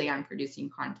 I'm producing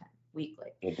content weekly.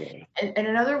 Okay. And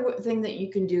another thing that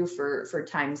you can do for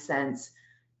time sense,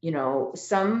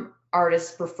 some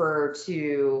artists prefer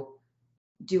to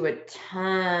do a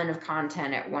ton of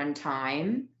content at one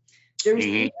time. There's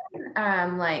even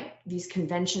like these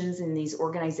conventions and these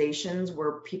organizations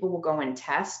where people will go and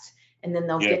test, and then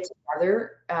they'll get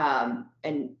together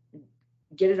and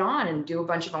get it on and do a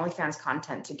bunch of OnlyFans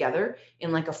content together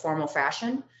in like a formal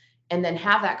fashion, and then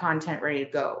have that content ready to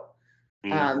go.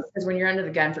 Because when you're under the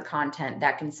gun for content,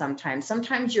 that can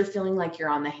sometimes you're feeling like you're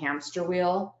on the hamster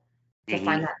wheel to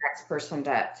find that next person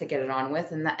to get it on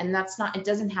with, and that's not. It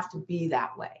doesn't have to be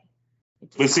that way.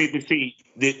 But see,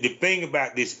 the thing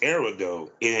about this era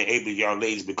though, it enables y'all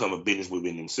ladies become a business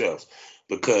within themselves.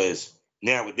 Because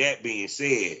now, with that being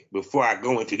said, before I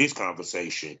go into this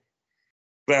conversation,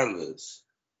 fellas,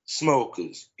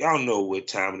 smokers, y'all know what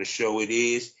time of the show it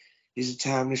is. It's the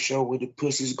time of the show where the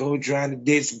pussies go dry and the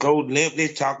dicks go limp.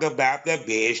 Let's talk about the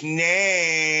business.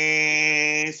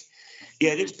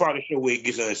 Yeah, this part of the show where it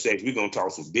gets unsexy. We're gonna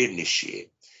talk some business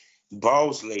shit.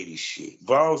 Boss lady shit,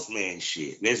 boss man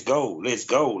shit. Let's go.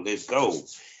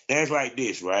 That's like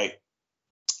this, right?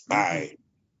 All right.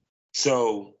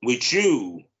 So with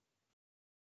you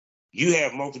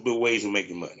have multiple ways of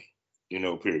making money,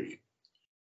 period.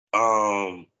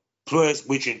 Plus,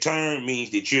 which in turn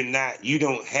means that you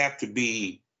don't have to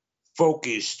be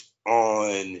focused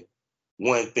on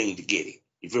one thing to get it.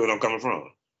 You feel what I'm coming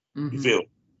from? You feel?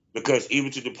 Because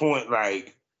even to the point,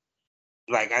 like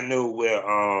I know where,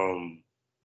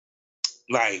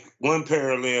 like one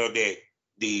parallel that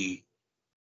the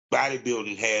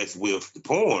bodybuilding has with the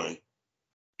porn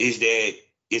is that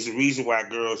it's the reason why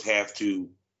girls have to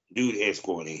do the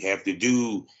escorting, have to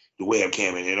do the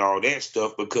webcamming and all that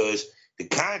stuff, because the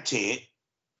content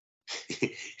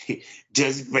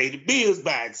doesn't pay the bills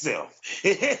by itself.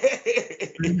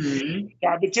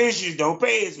 Competitions don't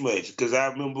pay as much, because I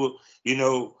remember,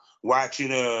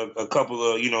 watching a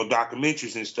couple of,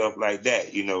 documentaries and stuff like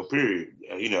that, period,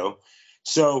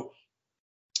 So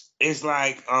it's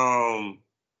like,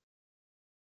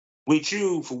 with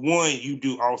you, for one, you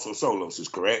do also solos, is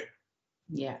correct?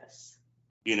 Yes.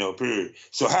 Period.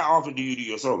 So how often do you do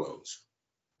your solos?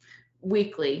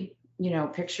 Weekly,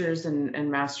 pictures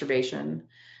and masturbation.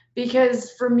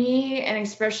 Because for me, and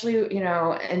especially,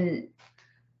 and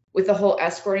with the whole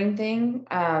escorting thing,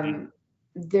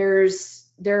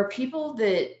 there are people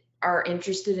that are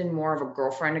interested in more of a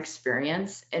girlfriend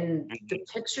experience, and the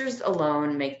pictures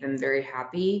alone make them very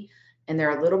happy, and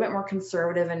they're a little bit more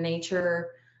conservative in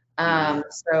nature.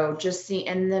 So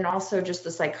and then also just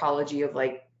the psychology of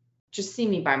like, just see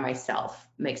me by myself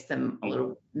makes them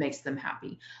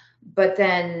happy. But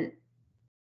then,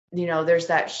 there's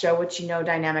that show what you know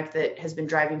dynamic that has been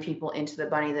driving people into the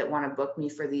bunny that want to book me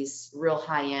for these real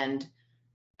high-end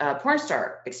porn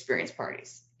star experience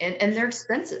parties. And they're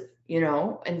expensive,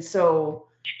 and so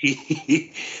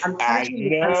I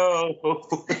know.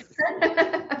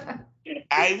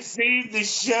 I've seen the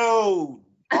show,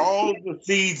 all the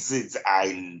seasons.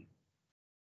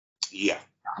 Yeah.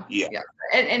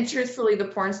 And truthfully, the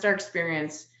porn star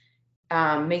experience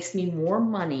makes me more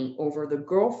money over the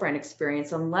girlfriend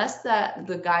experience, unless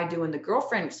the guy doing the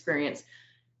girlfriend experience,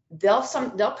 they'll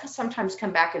sometimes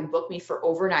come back and book me for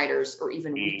overnighters or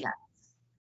even weekends.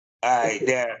 All right,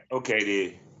 okay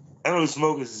then. I know the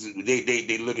smokers,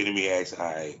 they looking at me asking, all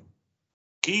right,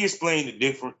 can you explain the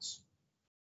difference?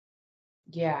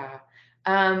 Yeah.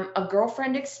 A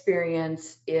girlfriend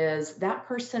experience is that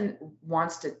person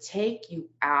wants to take you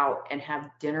out and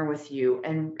have dinner with you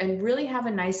and really have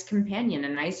a nice companion, a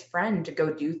nice friend to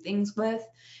go do things with.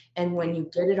 And when you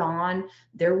get it on,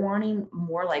 they're wanting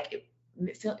more like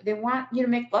they want you to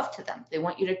make love to them. They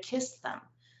want you to kiss them.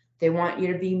 They want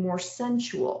you to be more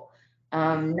sensual.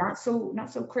 Not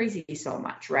so crazy so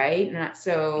much, right? Not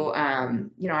so,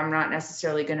 I'm not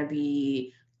necessarily going to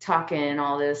be talking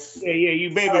all this. Yeah,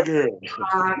 you baby girl.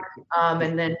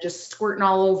 And then just squirting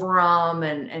all over them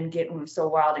and getting them so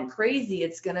wild and crazy.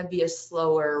 It's going to be a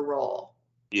slower roll.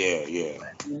 Yeah.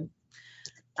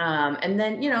 And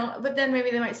then, but then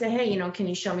maybe they might say, hey, can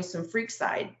you show me some freak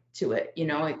side to it?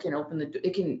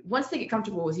 It can once they get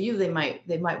comfortable with you, they might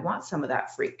want some of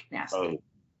that freak nasty.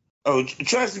 Oh,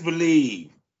 trust and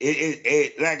believe.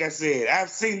 It like I said,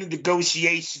 I've seen the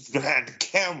negotiations behind the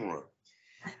camera.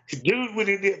 Dude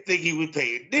wouldn't think he was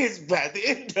paying this by the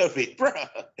end of it, bro.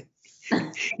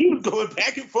 He was going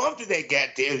back and forth to that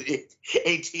goddamn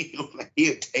ATM like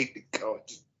he'll take the card.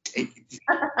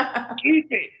 Keep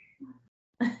it.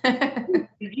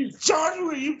 You charge me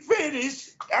when you finish.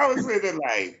 I was sitting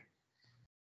like,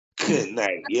 good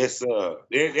night. Yes, sir.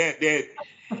 Yeah.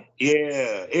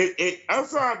 I'm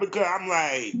sorry because I'm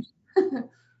like,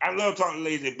 I love talking to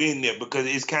ladies that been there because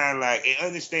it's kind of like, and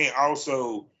understand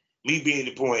also me being in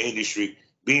the porn industry,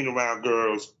 being around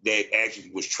girls that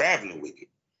actually was traveling with it.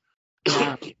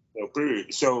 Yeah.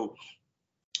 Period. So,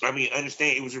 I mean,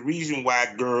 understand it was a reason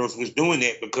why girls was doing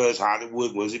that because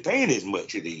Hollywood wasn't paying as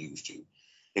much as they used to.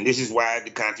 And this is why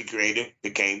the content creator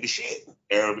became the shit.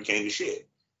 Era became the shit.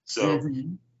 So,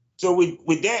 Mm-hmm. so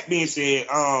with that being said,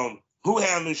 who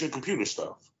handles your computer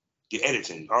stuff, your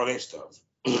editing, all that stuff?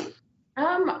 I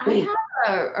have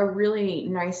a really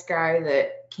nice guy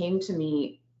that came to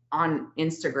me on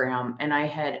Instagram, and I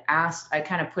had asked, I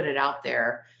kind of put it out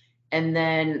there, and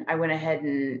then I went ahead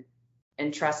and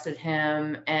trusted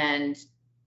him, and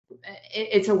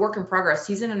it's a work in progress.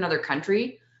 He's in another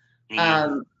country.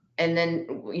 And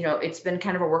then, it's been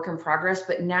kind of a work in progress,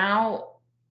 but now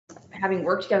having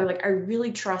worked together, like I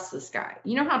really trust this guy.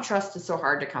 You know how trust is so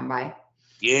hard to come by?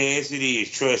 Yes, it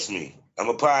is. Trust me. I'm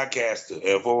a podcaster.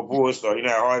 And for a porn star, you know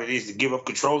how hard it is to give up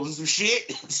control of some shit?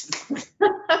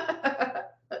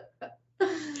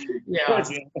 Yeah.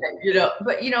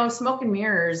 But smoke and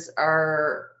mirrors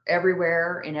are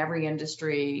everywhere in every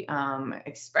industry,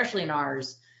 especially in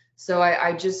ours. So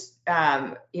I just,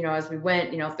 as we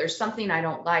went, if there's something I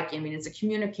don't like, I mean, it's a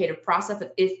communicative process.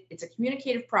 It's a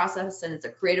communicative process and it's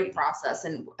a creative process.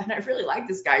 And I really like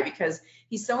this guy because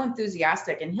he's so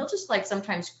enthusiastic and he'll just like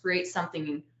sometimes create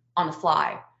something on the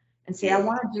fly and say, I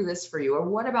want to do this for you. Or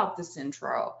what about this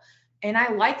intro? And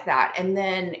I like that. And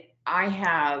then I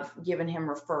have given him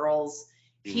referrals.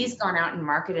 He's gone out and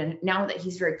marketed, and now that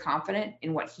he's very confident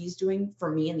in what he's doing for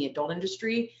me in the adult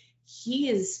industry, he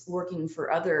is working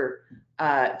for other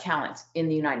talent in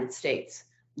the United States,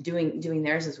 doing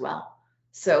theirs as well.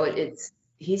 So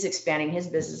he's expanding his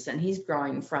business and he's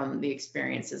growing from the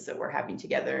experiences that we're having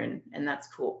together, and that's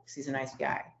cool because he's a nice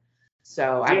guy.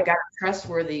 So I've got a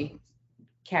trustworthy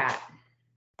cat.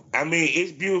 I mean,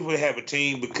 it's beautiful to have a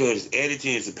team because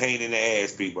editing is a pain in the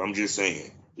ass, people. I'm just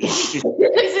saying. Yes, it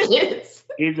is.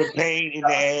 It's a pain in the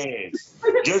ass.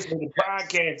 Just for the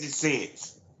podcast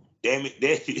sense. Damn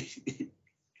it.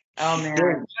 Oh man, I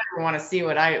never want to see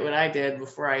what I did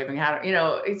before I even had it.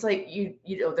 It's like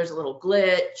there's a little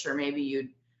glitch, or maybe you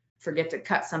forget to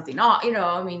cut something off.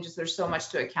 I mean, just there's so much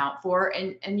to account for,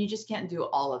 and you just can't do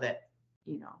all of it,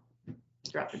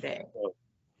 throughout the day.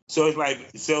 So it's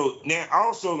like, so now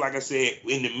also, like I said,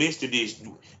 in the midst of this,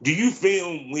 do you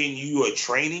film when you are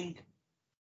training?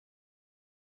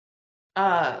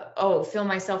 Film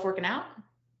myself working out?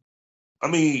 I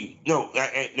mean, no.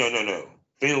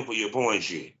 Film for your porn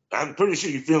shit. I'm pretty sure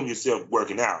you film yourself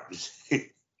working out.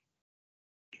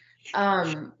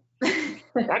 I know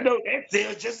that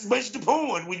sells just as much as the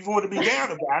porn when you want to be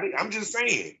down about it. I'm just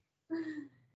saying.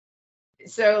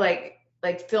 So like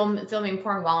filming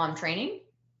porn while I'm training?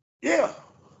 Yeah.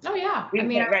 Oh yeah. I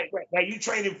mean, like you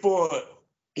training for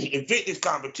a fitness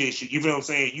competition. You know what I'm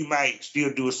saying? You might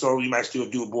still do a solo. You might still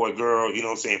do a boy girl. You know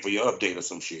what I'm saying, for your update or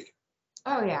some shit.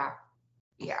 Oh yeah.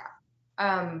 Yeah.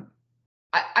 I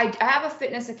have a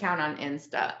fitness account on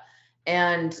Insta,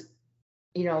 and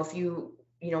if you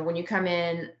when you come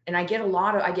in, and I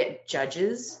get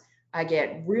judges, I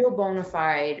get real bona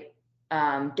fide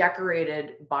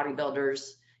decorated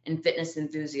bodybuilders and fitness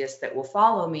enthusiasts that will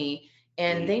follow me,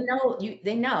 and they know.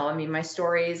 I mean, my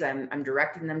stories, I'm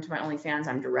directing them to my OnlyFans.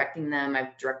 I've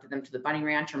directed them to the Bunny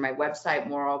Ranch or my website,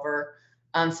 moreover.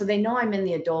 So they know I'm in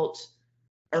the adult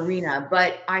arena,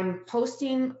 but I'm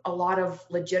posting a lot of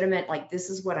legitimate, like, this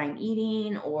is what I'm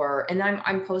eating, and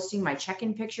I'm posting my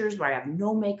check-in pictures where I have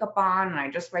no makeup on and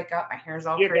I just wake up, my hair's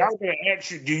all crazy. I was gonna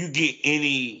ask you, do you get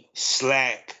any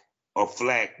slack or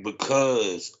flack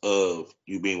because of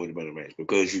you being with the Bunny Ranch?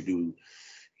 Because you do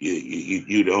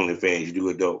you the OnlyFans, you do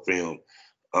adult film,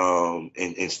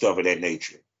 and stuff of that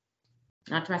nature.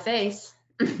 Not to my face.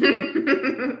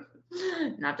 Not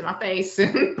to my face.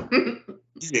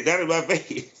 You said not in my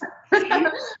face.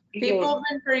 People have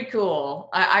been pretty cool.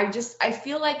 I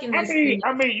feel like in this.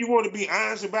 I mean, you want to be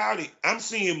honest about it. I'm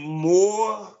seeing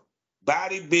more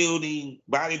bodybuilder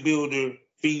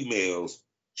females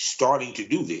starting to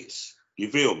do this. You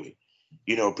feel me?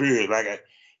 Period. Like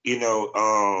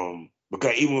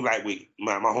because even like with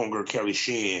my homegirl Kelly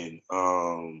Shin,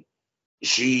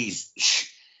 she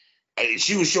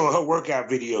was showing her workout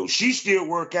video. She still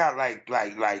work out like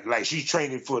she's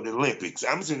training for the Olympics.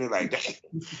 I'm sitting there like that.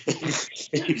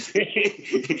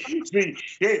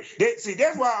 See,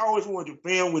 that's why I always wanted to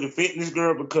film with a fitness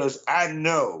girl, because I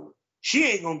know she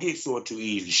ain't gonna get sore too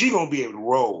easy. She gonna be able to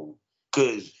roll.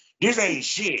 Cause this ain't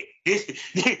shit. This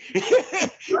you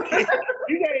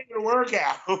gotta even work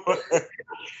out.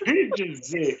 This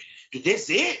just it. That's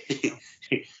it.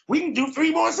 We can do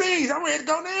 3 more scenes. I'm ready to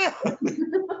go now.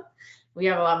 We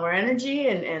have a lot more energy,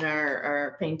 and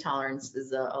our pain tolerance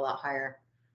is a lot higher,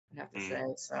 I have to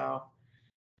say. So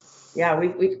yeah,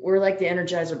 we're like the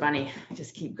Energizer Bunny.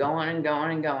 Just keep going and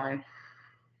going and going.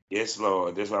 Yes,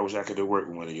 Lord. That's why I wish I could have worked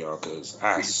with one of y'all, because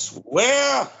I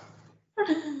swear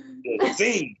the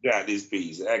thing got this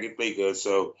piece. I can think of.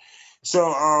 So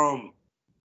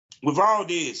with all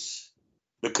this,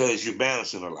 because you're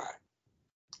balancing a lot,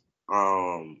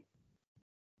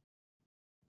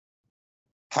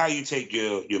 how you take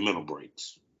your mental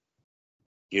breaks,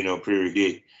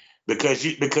 period.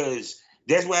 Because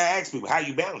that's why I ask people how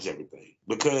you balance everything.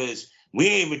 Because we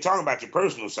ain't even talking about your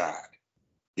personal side.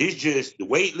 It's just the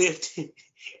weightlifting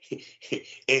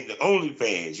and the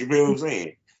OnlyFans. You know what I'm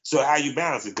saying? So how you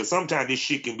balance it? Because sometimes this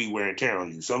shit can be wear and tear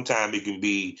on you. Sometimes it can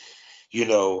be,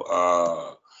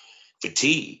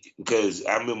 fatigue. Because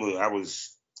I remember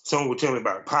someone would tell me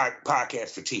about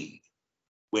podcast fatigue,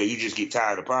 where you just get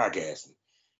tired of podcasting.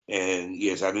 And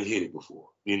yes, I didn't hit it before.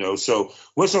 So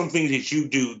what's some things that you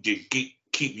do to keep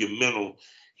your mental,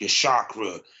 your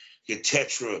chakra, your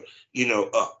tetra,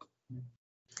 up?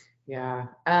 Yeah.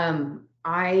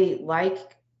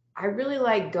 I really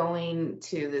like going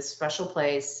to this special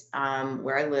place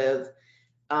where I live,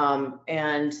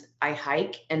 and I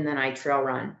hike and then I trail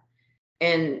run.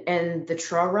 And the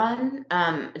trail run,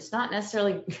 it's not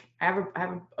necessarily I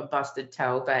have a busted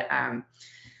toe, but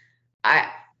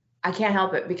I can't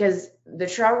help it, because the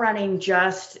trail running it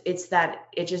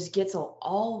just gets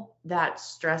all that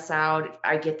stress out.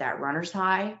 I get that runner's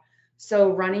high. So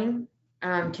running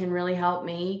can really help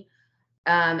me.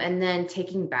 And then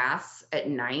taking baths at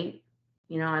night,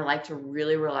 I like to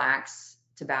really relax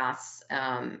to baths,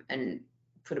 and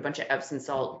put a bunch of Epsom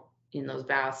salt in those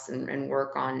baths, and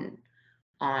work on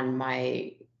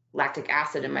my lactic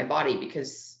acid in my body,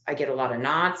 because I get a lot of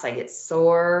knots. I get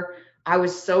sore. I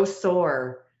was so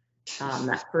sore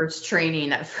that first training,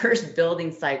 that first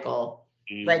building cycle.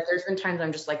 Like there's been times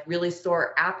I'm just like really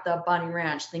sore at the Bunny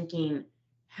Ranch thinking,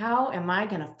 how am I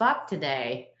gonna fuck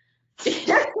today? I'm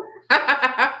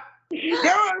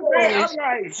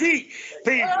like,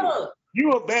 people,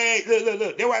 you a bad,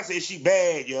 look. That's why I said she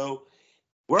bad, yo.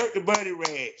 Work the Bunny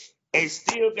Ranch and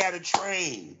still gotta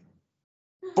train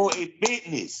for a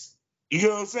fitness. You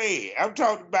know what I'm saying? I'm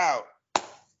talking about.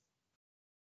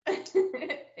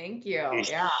 Thank you.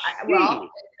 Yeah.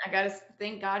 I gotta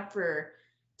thank God for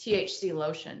THC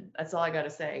lotion. That's all I gotta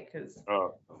say, because I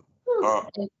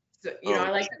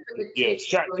like to put the THC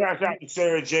shout out to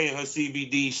Sarah J and her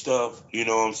CBD stuff. You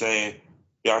know what I'm saying?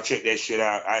 Y'all check that shit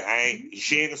out.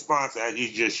 She ain't a sponsor.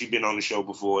 It's just she been on the show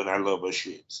before, and I love her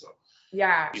shit. So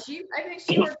yeah, I think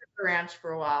she worked at the ranch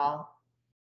for a while.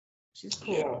 She's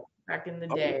cool. Yeah. Back in the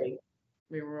day,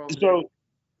 we were over there.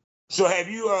 So have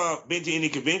you been to any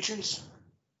conventions?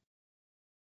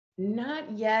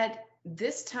 Not yet.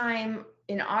 This time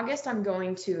in August, I'm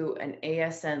going to an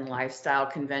ASN lifestyle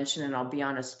convention, and I'll be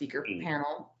on a speaker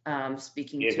panel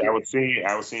speaking. Yes, I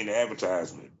was seeing the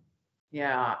advertisement.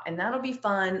 Yeah, and that'll be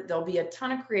fun. There'll be a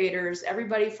ton of creators,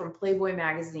 everybody from Playboy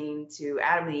magazine to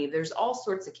Adam and Eve. There's all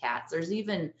sorts of cats. There's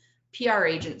even PR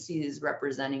agencies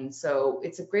representing. So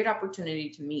it's a great opportunity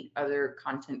to meet other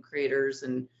content creators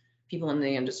and people in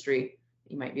the industry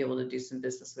you might be able to do some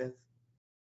business with.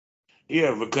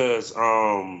 Yeah, because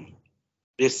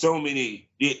there's so many.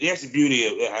 That's the beauty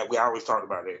of. We always talk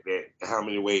about that how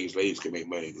many ways ladies can make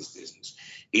money in this business,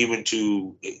 even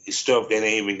to stuff that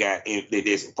ain't even got.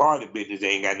 There's a part of the business that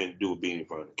ain't got nothing to do with being in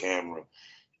front of the camera,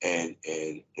 and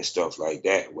stuff like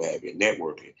that. What have you,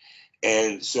 networking,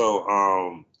 and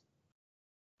so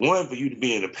one, for you to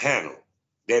be in a panel,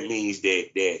 that means that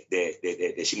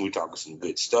she gonna be talking some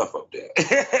good stuff up there.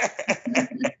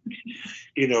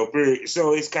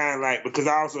 So it's kind of like, because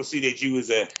I also see that you as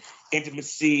a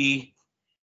intimacy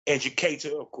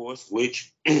educator, of course,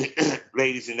 which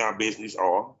ladies in our business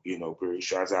are, period.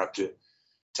 Shouts out to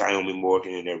Naomi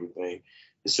Morgan and everything.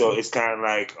 So it's kind of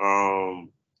like,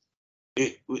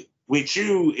 with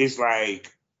you, it's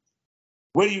like,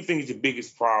 what do you think is the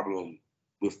biggest problem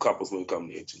with couples when it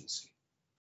comes to intimacy?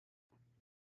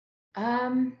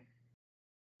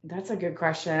 That's a good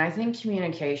question. I think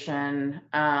communication.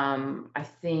 I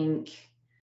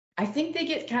think they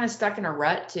get kind of stuck in a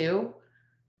rut too.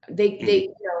 They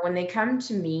when they come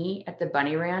to me at the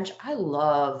Bunny Ranch, I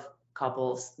love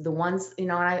couples. The ones,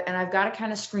 and I've got to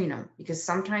kind of screen them, because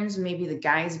sometimes maybe the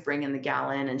guy's bringing the gal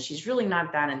in and she's really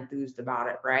not that enthused about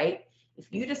it, right? If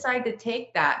you decide to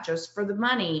take that just for the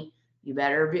money, you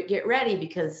better get ready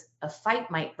because a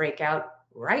fight might break out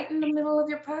right in the middle of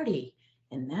your party,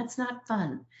 and that's not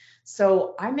fun.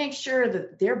 So I make sure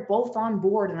that they're both on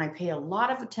board, and I pay a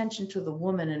lot of attention to the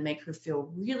woman and make her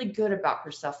feel really good about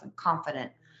herself and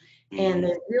confident. And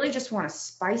they really just want to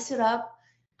spice it up,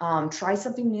 try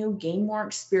something new, gain more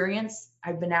experience.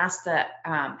 I've been asked to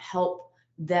help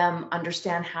them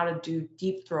understand how to do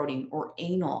deep throating or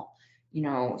anal,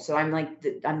 so I'm like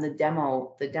I'm the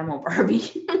demo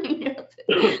Barbie.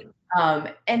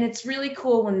 And it's really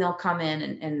cool when they'll come in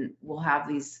and we'll have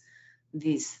these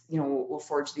we'll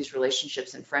forge these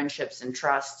relationships and friendships and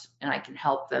trust, and I can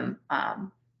help them.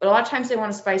 But a lot of times they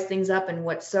want to spice things up, and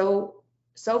what's so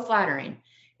flattering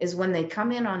is when they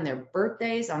come in on their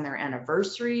birthdays, on their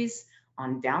anniversaries,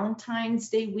 on Valentine's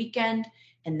Day weekend,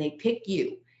 and they pick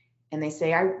you and they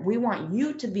say, we want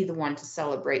you to be the one to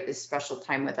celebrate this special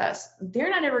time with us. They're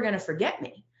not ever going to forget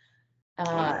me.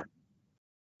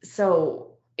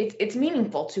 So it's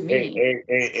meaningful to me.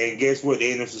 And guess what?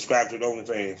 They end up subscribing to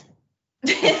OnlyFans.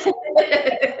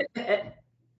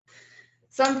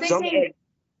 So I'm thinking.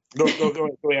 Go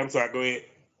ahead. I'm sorry. Go ahead.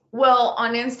 Well,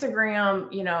 on Instagram,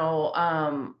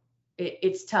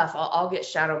 it's tough. I'll get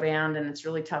shadow banned, and it's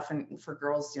really tough. And for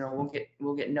girls,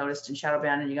 we'll get noticed and shadow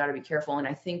banned, and you got to be careful. And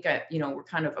I think, I'm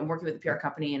working with a PR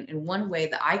company, and one way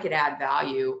that I could add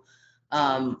value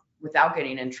without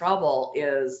getting in trouble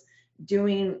is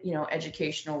doing,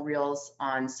 educational reels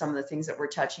on some of the things that we're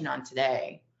touching on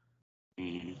today,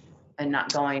 and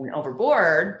not going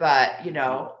overboard, but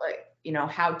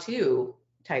how to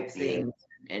type things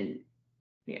and.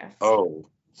 Yeah. Oh,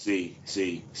 see,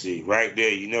 right there,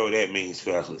 you know what that means,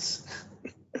 fellas.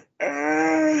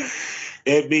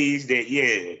 That means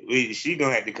that, she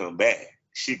gonna have to come back.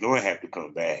 She gonna have to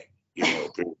come back,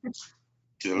 to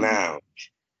the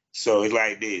lounge. So it's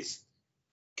like this.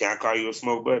 Can I call you a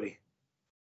smoke buddy?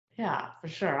 Yeah, for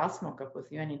sure. I'll smoke up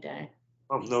with you any day.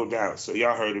 No doubt. So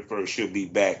y'all heard it first. She'll be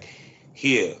back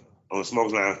here on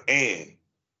Smoke Lounge, and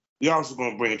we also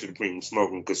going to bring it to the premium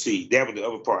smoking, because see, that was the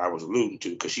other part I was alluding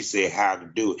to, because she said how to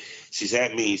do it. She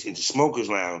said that means in the smokers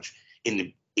lounge,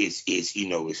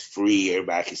 it's free,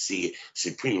 everybody can see it. It's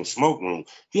a premium smoke room.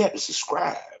 You have to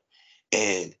subscribe,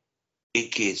 and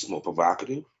it gets more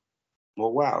provocative,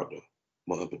 more wilder,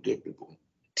 more unpredictable.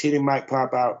 Titty might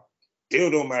pop out,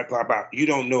 dildo might pop out. You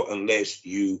don't know unless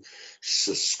you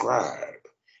subscribe,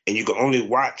 and you can only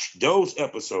watch those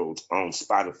episodes on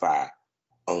Spotify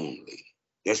only.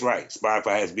 That's right.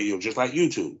 Spotify has video just like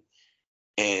YouTube,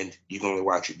 and you can only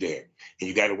watch it there. And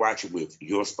you got to watch it with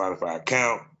your Spotify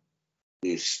account.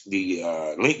 The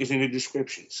link is in the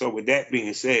description. So with that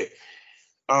being said,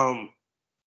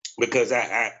 because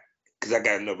I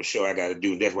got another show I got to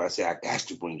do, that's why I say I got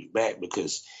to bring you back,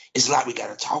 because it's a lot we got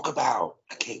to talk about.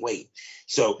 I can't wait.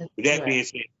 So with that being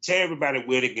said, tell everybody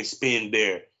where they can spend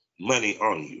their money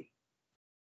on you.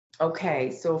 Okay,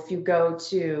 so if you go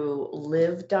to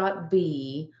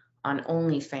live.b on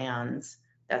OnlyFans,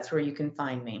 that's where you can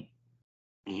find me.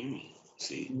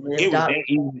 See, it was that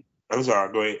easy. I'm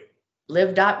sorry, go ahead.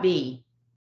 Live.b.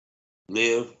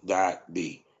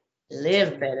 Live.b.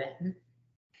 Live, baby.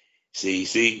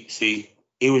 See,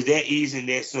 it was that easy and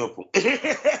that simple.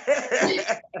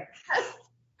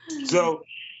 So,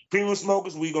 premium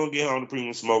smokers, we gonna get her on the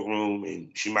premium smoke room,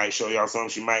 and she might show y'all something,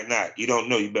 she might not. You don't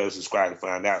know. You better subscribe to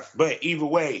find out. But either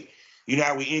way, you know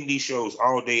how we end these shows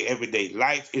all day, every day.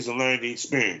 Life is a learning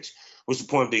experience. What's the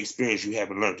point of the experience? You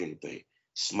haven't learned anything.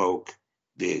 Smoke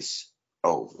this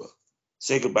over.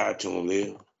 Say goodbye to him,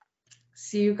 Liv.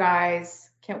 See you guys.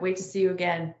 Can't wait to see you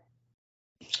again.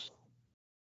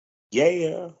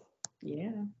 Yeah.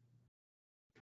 Yeah.